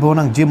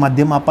વક્રીભવનાંક, જે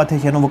માધ્યમમાં આપાત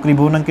થાય છે એનો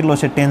વક્રીભવનાંક કેટલો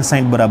છે? tan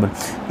 60 બરાબર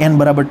n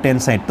બરાબર tan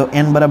 60. તો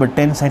n બરાબર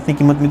tan 60ની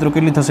કિંમત મિત્રો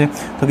કેટલી થશે?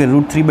 તો કે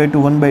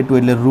 √3/2 1/2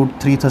 એટલે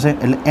 √3 થશે.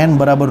 એટલે n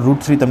બરાબર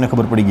 √3 તમને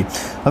ખબર પડી ગઈ.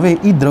 હવે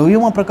એ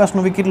દ્રવ્યમાં પ્રકાશનો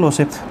વેગ કેટલો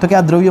છે? તો કે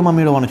આ દ્રવ્યમાં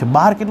મેળવવાનો છે.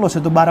 બહાર કેટલો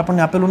છે? તો બહાર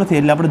આપણને આપેલું નથી,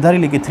 એટલે આપણે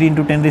ધારી લઈએ કે 3 ×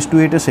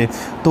 10⁸ હશે.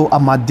 તો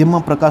આ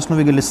માધ્યમમાં પ્રકાશનો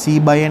વેગ એટલે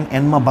c/n,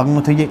 n માં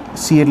ભાગનો થઈ જાય.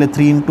 c એટલે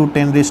 3 ×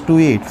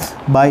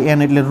 10⁸/n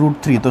એટલે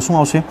 √3. તો શું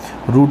આવશે?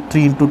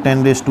 √3 ×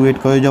 10⁸.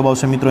 કયો જવાબ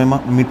આવશે મિત્રો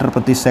એમાં? મીટર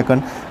પ્રતિ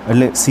સેકન્ડ.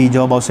 એટલે સી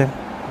જવાબ આવશે.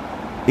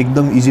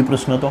 એકદમ ઇઝી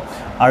પ્રશ્ન હતો.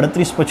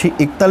 38 પછી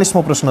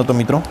 41મો પ્રશ્ન હતો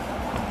મિત્રો,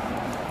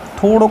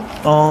 થોડોક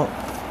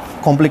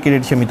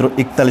કોમ્પ્લિકેટેડ છે મિત્રો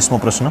 41મો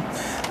પ્રશ્ન.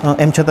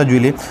 એમ છતાં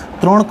જોઈ લઈએ.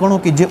 3 કણો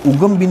કે જે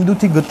ઉગમ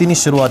બિંદુથી ગતિની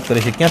શરૂઆત કરે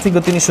છે. ક્યાંથી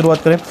ગતિની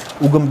શરૂઆત કરે?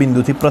 ઉગમ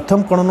બિંદુથી.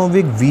 પ્રથમ કણનો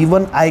વેગ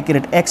v1 i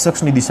કેરેટ x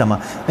અક્ષની દિશામાં.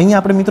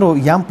 અહીંયા આપણે મિત્રો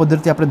યામ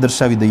પદ્ધતિ આપણે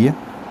દર્શાવી દઈએ.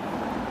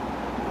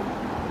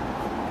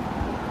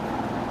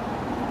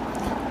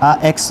 આ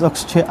x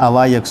અક્ષ છે, આ y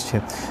અક્ષ છે.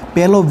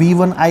 પહેલો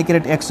v1 i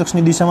કેરેટ x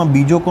અક્ષની દિશામાં,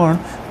 બીજો કોણ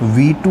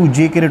v2 j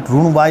કેરેટ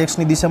ઋણ y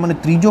અક્ષની દિશામાં, અને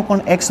ત્રીજો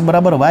કોણ x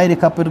બરાબર y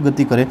રેખા પર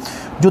ગતિ કરે.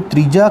 જો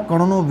ત્રીજા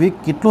કણનો વેગ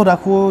કેટલો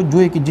રાખવો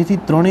જોઈએ કે જેથી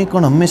ત્રણેય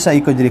કણ હંમેશા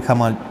એક જ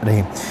રેખામાં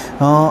રહે?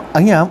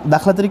 અહીંયા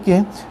દાખલા તરીકે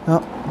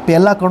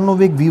પહેલા કણનો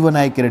વેગ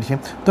v1 i કેરેટ છે,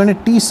 તો એને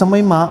t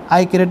સમયમાં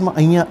i કેરેટમાં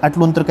અહીંયા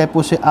આટલું અંતર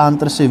કાપ્યું છે. આ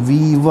અંતર છે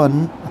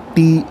v1t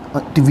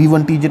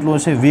જેટલું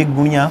હશે. વેગ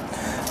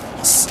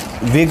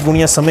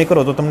ગુણ્યા સમય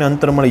કરો તો તમને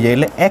અંતર મળી જાય.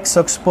 એટલે x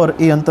અક્ષ પર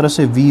એ અંતર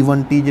હશે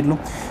v1t જેટલું.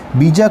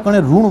 બીજા કણે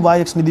ઋણ y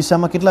અક્ષની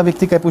દિશામાં કેટલા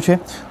વેગથી કાપ્યું છે?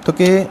 તો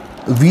કે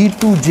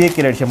v2j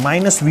કેરેટ છે,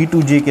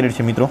 -v2j કેરેટ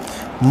છે મિત્રો,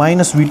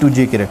 -v2j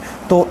કેરેટ.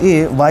 તો એ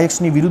y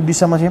અક્ષની વિરુદ્ધ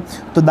દિશામાં છે.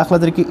 તો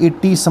દાખલા તરીકે એ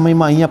t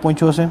સમયમાં અહીંયા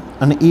પહોંચ્યો હશે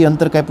અને એ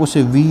અંતર કાપ્યું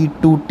છે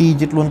v2t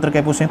જેટલું અંતર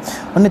કાપ્યું છે.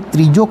 અને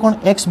ત્રીજો કણ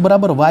x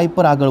બરાબર y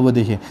પર આગળ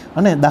વધે છે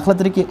અને દાખલા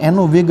તરીકે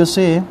એનો વેગ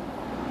હશે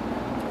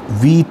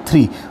v3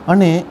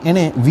 અને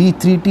એને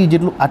v3t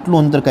જેટલું આટલું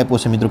અંતર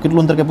કાપ્યું છે મિત્રો.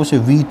 કેટલું અંતર કાપ્યું છે?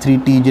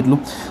 v3t જેટલું.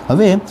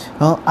 હવે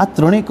આ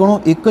ત્રણેય કણો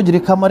એક જ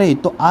રેખામાં રહે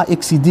તો આ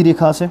એક સીધી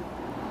રેખા હશે.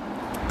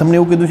 તમને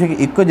એવું કીધું છે કે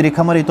એક જ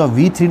રેખામાં રહે તો આ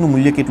v3નું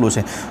મૂલ્ય કેટલું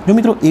છે? જો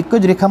મિત્રો એક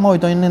જ રેખામાં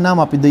હોય તો એને નામ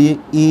આપી દઈએ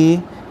a,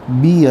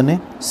 b અને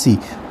c.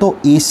 તો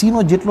AC નો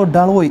જેટલો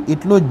ઢાળ હોય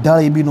એટલો જ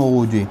ઢાળ AB નો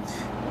હોવો જોઈએ.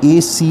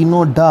 AC નો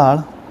ઢાળ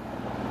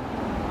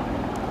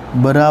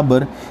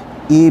બરાબર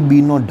AB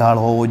નો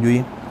ઢાળ હોવો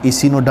જોઈએ. AC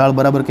નો ઢાળ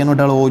બરાબર કેનો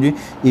ઢાળ હોવો જોઈએ?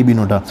 AB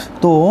નો ઢાળ.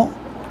 તો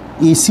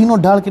AC નો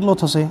ઢાળ કેટલો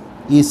થશે?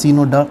 AC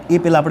નો ઢાળ એ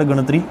પહેલાં આપણે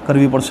ગણતરી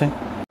કરવી પડશે.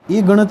 એ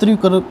ગણતરી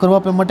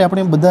કરવા માટે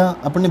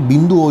આપણને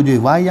બિંદુ હોવો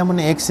જોઈએ, y યામ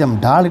અને x યામ.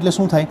 ઢાળ એટલે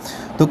શું થાય?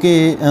 તો કે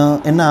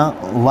એના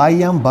y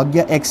યામ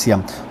ભાગ્યા x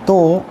યામ. તો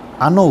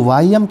આનો y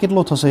યામ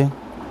કેટલો થશે?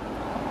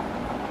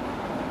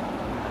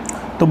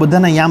 તો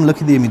બધાના યામ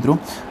લખી દઈએ મિત્રો.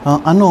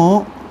 આનો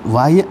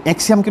x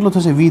યામ કેટલો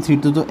થશે? v3.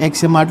 તો x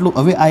યામ આટલું.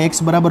 હવે આ x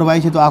બરાબર y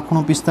છે તો આ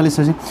ખૂણો 45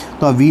 થશે.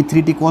 તો આ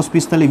v3t cos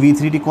 45,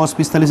 v3t cos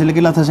 45 એટલે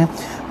કેટલા થશે?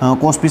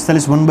 cos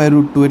 45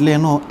 1/√2. એટલે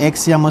એનો x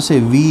યામ હશે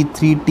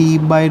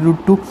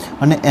v3t/√2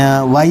 અને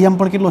y યામ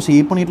પણ કેટલો છે?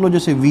 એ પણ એટલો જ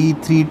હશે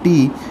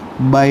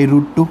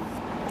v3t/√2,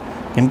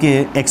 કેમ કે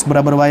x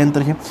બરાબર y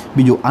અંતર છે.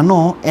 બીજું આનો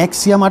x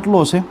યામ આટલો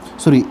હશે,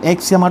 x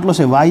યામ આટલો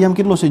છે, y યામ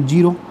કેટલો છે?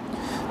 0.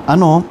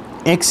 આનો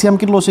x યામ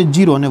કેટલો છે?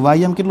 0 અને y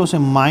યામ કેટલો છે?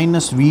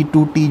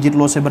 -v2t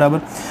જેટલો છે બરાબર.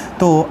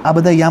 તો આ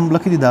બધા યામ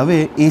લખી દીધા. હવે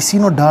AC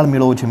નો ઢાળ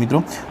મેળવવો છે મિત્રો.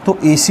 તો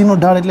AC નો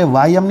ઢાળ એટલે y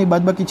યામની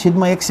બાદબાકી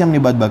છેદમાં x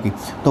યામની બાદબાકી.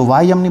 તો y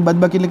યામની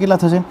બાદબાકી એટલે કેટલા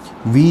થશે?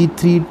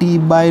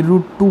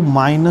 v3t/√2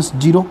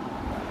 -0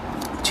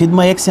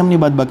 છેદમાં x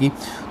યામની બાદબાકી.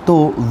 તો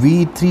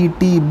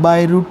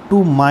v3t/√2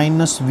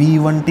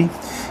 -v1t.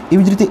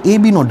 એવી જ રીતે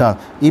AB નો ઢાળ,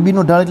 AB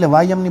નો ઢાળ એટલે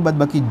y યામની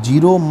બાદબાકી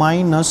 0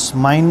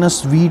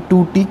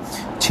 -v2t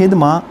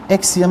છેદમાં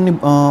x યામની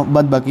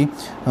બાદબાકી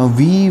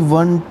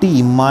v1t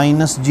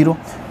 -0.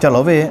 ચાલો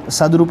હવે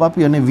સાદુરૂપ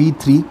આપી અને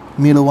v3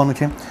 મેળવવાનું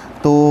છે.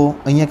 તો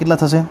અહીંયા કેટલા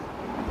થશે?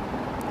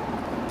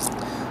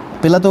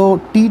 પહેલાં તો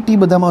t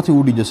બધામાંથી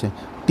ઉડી જશે.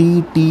 t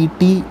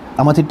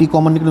આમાંથી t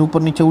કોમન નીકળીને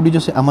ઉપર નીચે ઉડી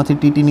જશે,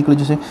 આમાંથી t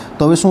નીકળી જશે.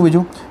 તો હવે શું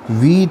બીજું?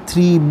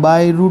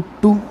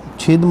 v3/√2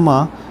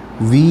 છેદમાં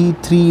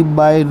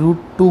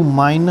v3/√2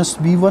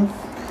 -v1.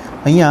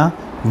 અહીંયા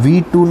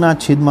v2 ના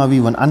છેદમાં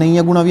v1. આને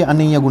અહીંયા ગુણાવીએ,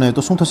 આને અહીંયા ગુણાવીએ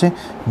તો શું થશે?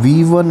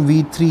 v1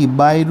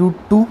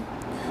 v3/√2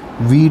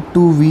 v2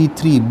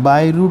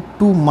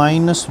 v3/√2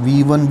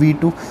 -v1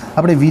 v2.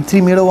 આપણે v3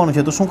 મેળવવાનું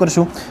છે તો શું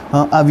કરશું?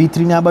 આ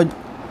v3ને આ બાજુ,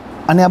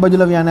 આને આ બાજુ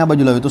લાવીએ, આને આ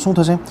બાજુ લાવીએ તો શું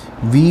થશે?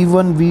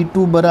 v1 v2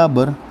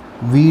 બરાબર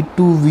v2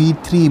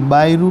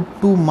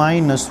 v3/√2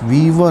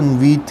 -v1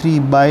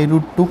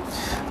 v3/√2.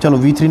 ચલો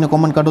v3ને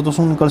કોમન કાઢો તો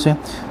શું નીકળશે?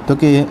 તો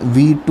કે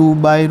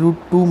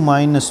v2/√2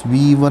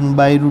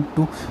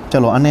 -v1/√2.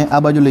 ચલો આને આ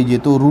બાજુ લઈ જઈએ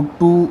તો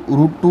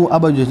 √2 આ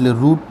બાજુ એટલે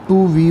 √2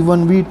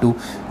 v1 v2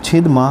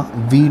 છેદમાં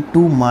V2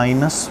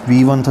 માઇનસ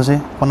V1 થશે.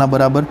 કોના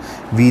બરાબર?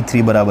 V3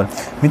 બરાબર.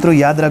 મિત્રો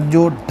યાદ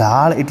રાખજો,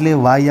 ઢાળ એટલે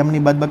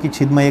વાયમની બાદબાકી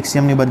છેદમાં એક્સ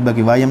યમની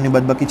બાદબાકી, વાયમની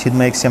બાદબાકી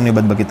છેદમાં એક્સ યમની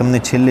બાદબાકી. તમને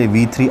છેલ્લે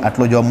V3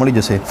 આટલો જવાબ મળી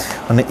જશે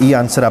અને એ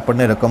આન્સર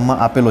આપણને રકમમાં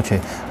આપેલો છે.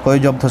 કયો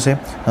જવાબ થશે?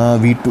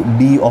 V2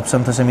 ડી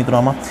ઓપ્શન થશે મિત્રો.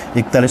 આમાં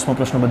 41મો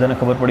પ્રશ્ન બધાને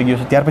ખબર પડી ગયો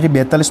છે. ત્યાર પછી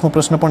 42મો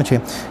પ્રશ્ન પણ છે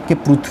કે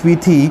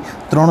પૃથ્વીથી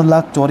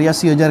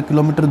 3,84,000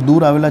 કિલોમીટર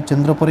દૂર આવેલા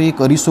ચંદ્ર પર એક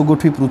અરીસો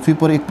ગોઠવી પૃથ્વી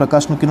પર એક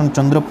પ્રકાશનું કિરણ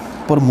ચંદ્ર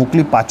પર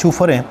મોકલી પાછું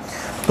ફરે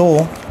તો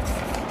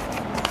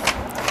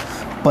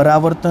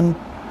પરાવર્તન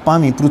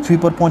પામી પૃથ્વી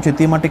પર પહોંચે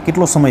તે માટે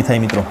કેટલો સમય થાય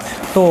મિત્રો?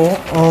 તો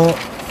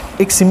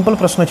એક સિમ્પલ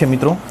પ્રશ્ન છે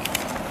મિત્રો.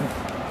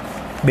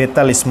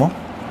 42મો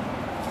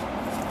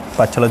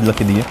પાછળ જ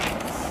લખી દઈએ.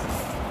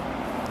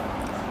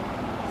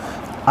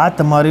 આ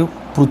તમારું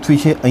પૃથ્વી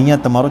છે,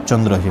 અહીંયા તમારો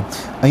ચંદ્ર છે.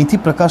 અહીંથી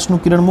પ્રકાશનું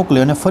કિરણ મોકલે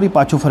અને ફરી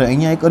પાછું ફરે.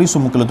 અહીંયા એક અરીસો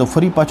મોકલ્યો તો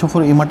ફરી પાછું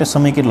ફરે એ માટે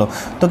સમય કેટલો?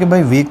 તો કે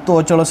ભાઈ વેગ તો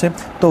અચળ હશે,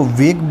 તો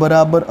વેગ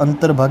બરાબર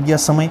અંતર ભાગ્યા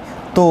સમય.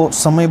 તો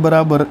સમય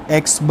બરાબર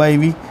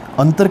x/v.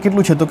 અંતર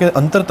કેટલું છે? તો કે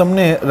અંતર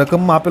તમને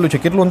રકમમાં આપેલું છે.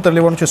 કેટલું અંતર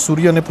લેવાનું છે?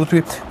 સૂર્ય અને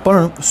પૃથ્વી,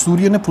 પણ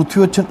સૂર્ય અને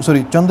પૃથ્વી વચ્ચે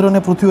ચંદ્ર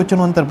અને પૃથ્વી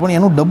વચ્ચેનું અંતર પણ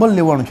એનું ડબલ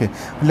લેવાનું છે.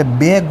 એટલે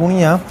 2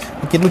 ગુણ્યા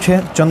કેટલું છે?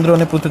 ચંદ્ર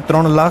અને પૃથ્વી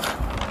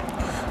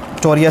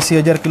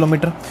 3,84,000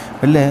 કિલોમીટર.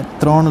 એટલે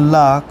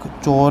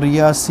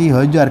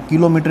 3,84,000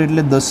 કિલોમીટર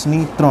એટલે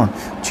 10⁻3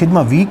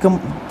 છેદમાં v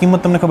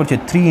કિંમત તમને ખબર છે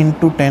 3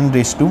 ×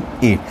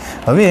 10⁸.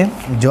 હવે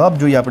જવાબ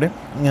જોઈએ આપણે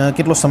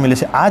કેટલો સમય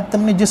લેશે. આ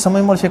તમને જે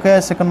સમય મળશે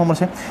કયા સેકન્ડમાં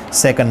મળશે?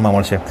 સેકન્ડમાં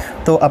મળશે.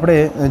 તો આપણે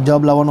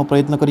જવાબ લાવવાનો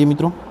પ્રયત્ન કરીએ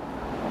મિત્રો.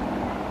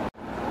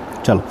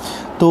 ચાલો,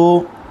 તો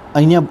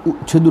અહીંયા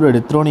છેદું રેડે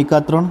 3 ×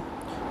 3,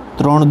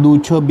 3 × 2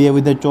 = 6, 2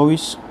 +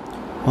 24,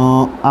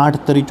 8 ×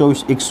 3 =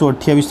 24,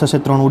 128 થશે.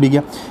 3 ઉડી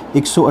ગયા.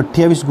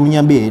 128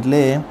 × 2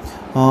 એટલે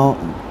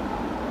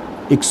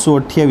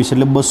 128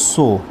 એટલે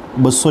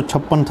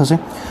 256 થશે.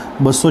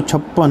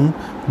 256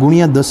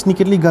 ગુણ્યા 10ની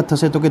કેટલી ઘાત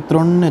થશે? તો કે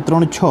 3 ને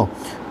 3 6,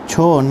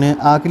 6 ને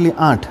આ કેટલી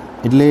 8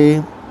 એટલે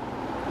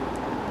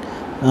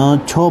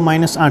 6 -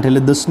 8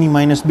 એટલે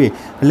 10⁻2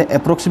 એટલે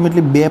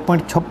એપ્રોક્સિમેટલી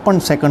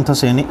 2.56 સેકન્ડ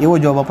થશે. અને એવો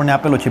જવાબ આપણને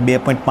આપેલો છે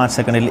 2.5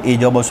 સેકન્ડ. એટલે એ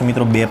જવાબ આવશે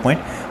મિત્રો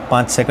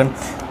 2.5 સેકન્ડ.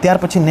 ત્યાર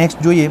પછી નેક્સ્ટ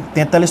જોઈએ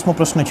 43મો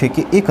પ્રશ્ન છે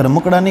કે એક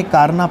રમકડાની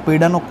કારના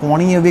પૈડાનો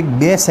કોણીય વેગ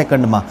 2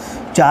 સેકન્ડમાં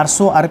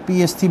 400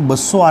 RPS થી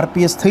 200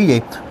 RPS થઈ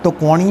જાય તો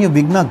કોણીય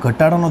વેગના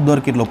ઘટાડાનો દર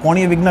કેટલો?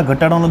 કોણીય વેગના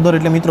ઘટાડાનો દર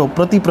એટલે મિત્રો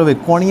પ્રતિપ્રવેગ,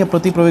 કોણીય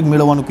પ્રતિપ્રવેગ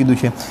મેળવવાનું કીધું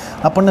છે.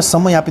 આપણને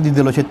સમય આપી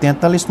દીધેલો છે.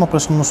 43મા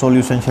પ્રશ્નનું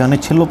સોલ્યુશન છે. અને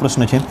છેલ્લો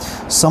પ્રશ્ન છે,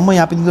 સમય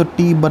આપી દીધો t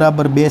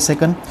બરાબર 2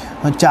 સેકન્ડ,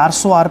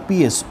 400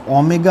 RPS,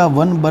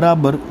 ω1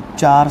 બરાબર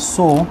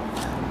 400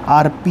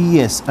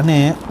 RPS અને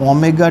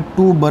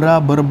ω2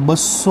 બરાબર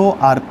 200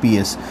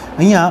 RPS.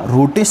 અહીંયા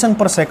રોટેશન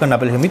પર સેકન્ડ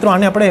આપેલ છે મિત્રો.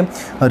 આને આપણે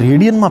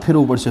રેડિયનમાં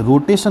ફેરવવું પડશે.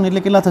 રોટેશન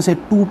એટલે કેટલા થશે?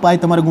 2π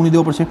તમારે ગુણી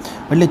દેવો પડશે.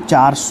 એટલે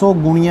 400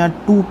 ×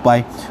 2π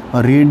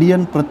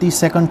રેડિયન પ્રતિ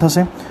સેકન્ડ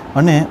થશે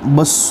અને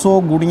 200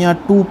 ×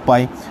 2π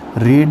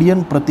રેડિયન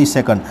પ્રતિ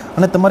સેકન્ડ.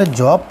 અને તમારે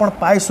જવાબ પણ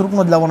પાય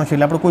સ્વરૂપનો જ લાવવાનો છે.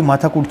 એટલે આપણે કોઈ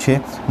માથાકૂટ છે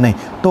નહીં.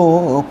 તો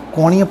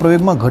કોણીય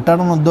પ્રવેગમાં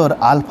ઘટાડોનો દર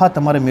આલ્ફા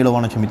તમારે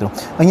મેળવવાનો છે મિત્રો.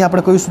 અહીંયા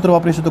આપણે કયું સૂત્ર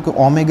વાપરીશું? તો કે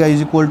ω = ω0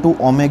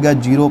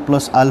 +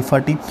 α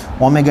t.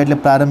 ω એટલે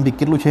પ્રારંભિક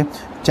કેટલું છે?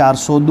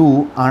 400 ×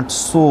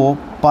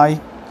 800π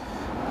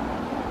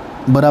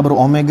બરાબર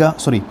ω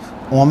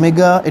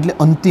એટલે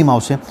અંતિમ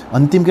આવશે.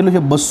 અંતિમ કેટલું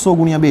છે? 200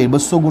 × 2.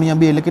 200 ×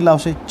 2 એટલે કેટલા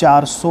આવશે?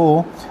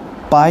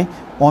 400π.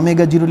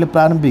 ω0 એટલે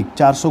પ્રારંભિક,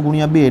 400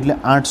 × 2 એટલે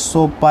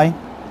 800π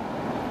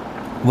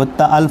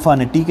વત્તા આલ્ફા.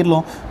 અને ટી કેટલો?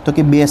 તો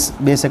કે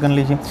 2 સેકન્ડ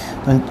લે છે.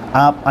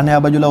 આને આ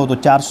બાજુ લાવો તો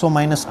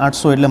 400 -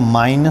 800 એટલે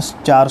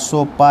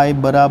 -400π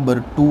બરાબર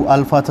 2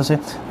 આલ્ફા થશે.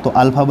 તો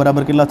આલ્ફા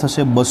બરાબર કેટલા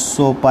થશે?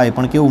 200π.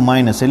 પણ કેવું?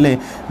 માઇનસ. એટલે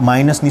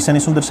માઇનસ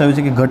નિશાની શું દર્શાવે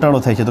છે? કે ઘટાડો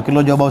થાય છે. તો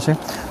કેટલો જવાબ આવશે?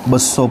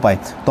 200π.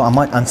 તો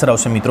આમાં આન્સર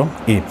આવશે મિત્રો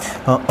એ.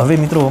 હવે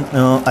મિત્રો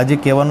આજે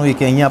કહેવાનું એ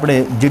કે અહીંયા આપણે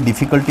જે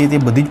ડિફિકલ્ટી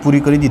તે બધી જ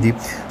પૂરી કરી દીધી.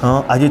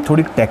 આજે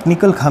થોડીક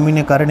ટેકનિકલ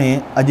ખામીને કારણે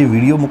આજે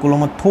વિડીયો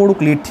મોકલવામાં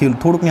થોડુંક લેટ થયું.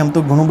 થોડુંક નહીં, આમ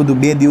તો ઘણું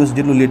બધું 2 દિવસ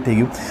જેટલું લેટ થઈ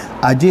ગયું.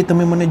 આજે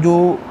તમે મને જો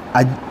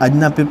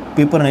આજના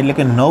પેપરના એટલે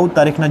કે 9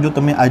 તારીખના જો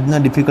તમે આજના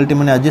ડિફિકલ્ટી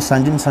મને આજે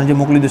સાંજે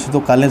મોકલી દેશો તો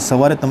કાલે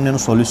સવારે તમને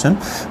એનું સોલ્યુશન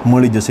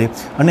મળી જશે.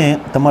 અને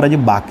તમારા જે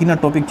બાકીના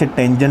ટોપિક છે,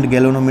 ટેન્જન્ટ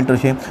ગેલોનોમીટર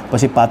છે,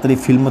 પછી પાતળી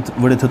ફિલ્મ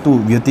વડે થતું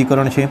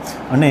વ્યતિકરણ છે,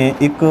 અને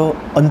એક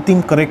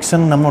અંતિમ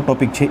કરેક્શન નામનો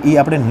ટોપિક છે, એ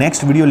આપણે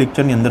નેક્સ્ટ વિડીયો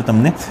લેક્ચરની અંદર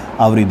તમને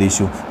આવરી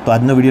દઈશું. તો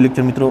આજનો વિડીયો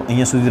લેક્ચર મિત્રો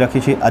અહીંયા સુધી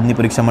રાખીએ છીએ. આજની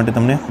પરીક્ષા માટે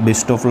તમને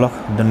બેસ્ટ ઓફ લક.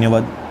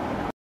 ધન્યવાદ.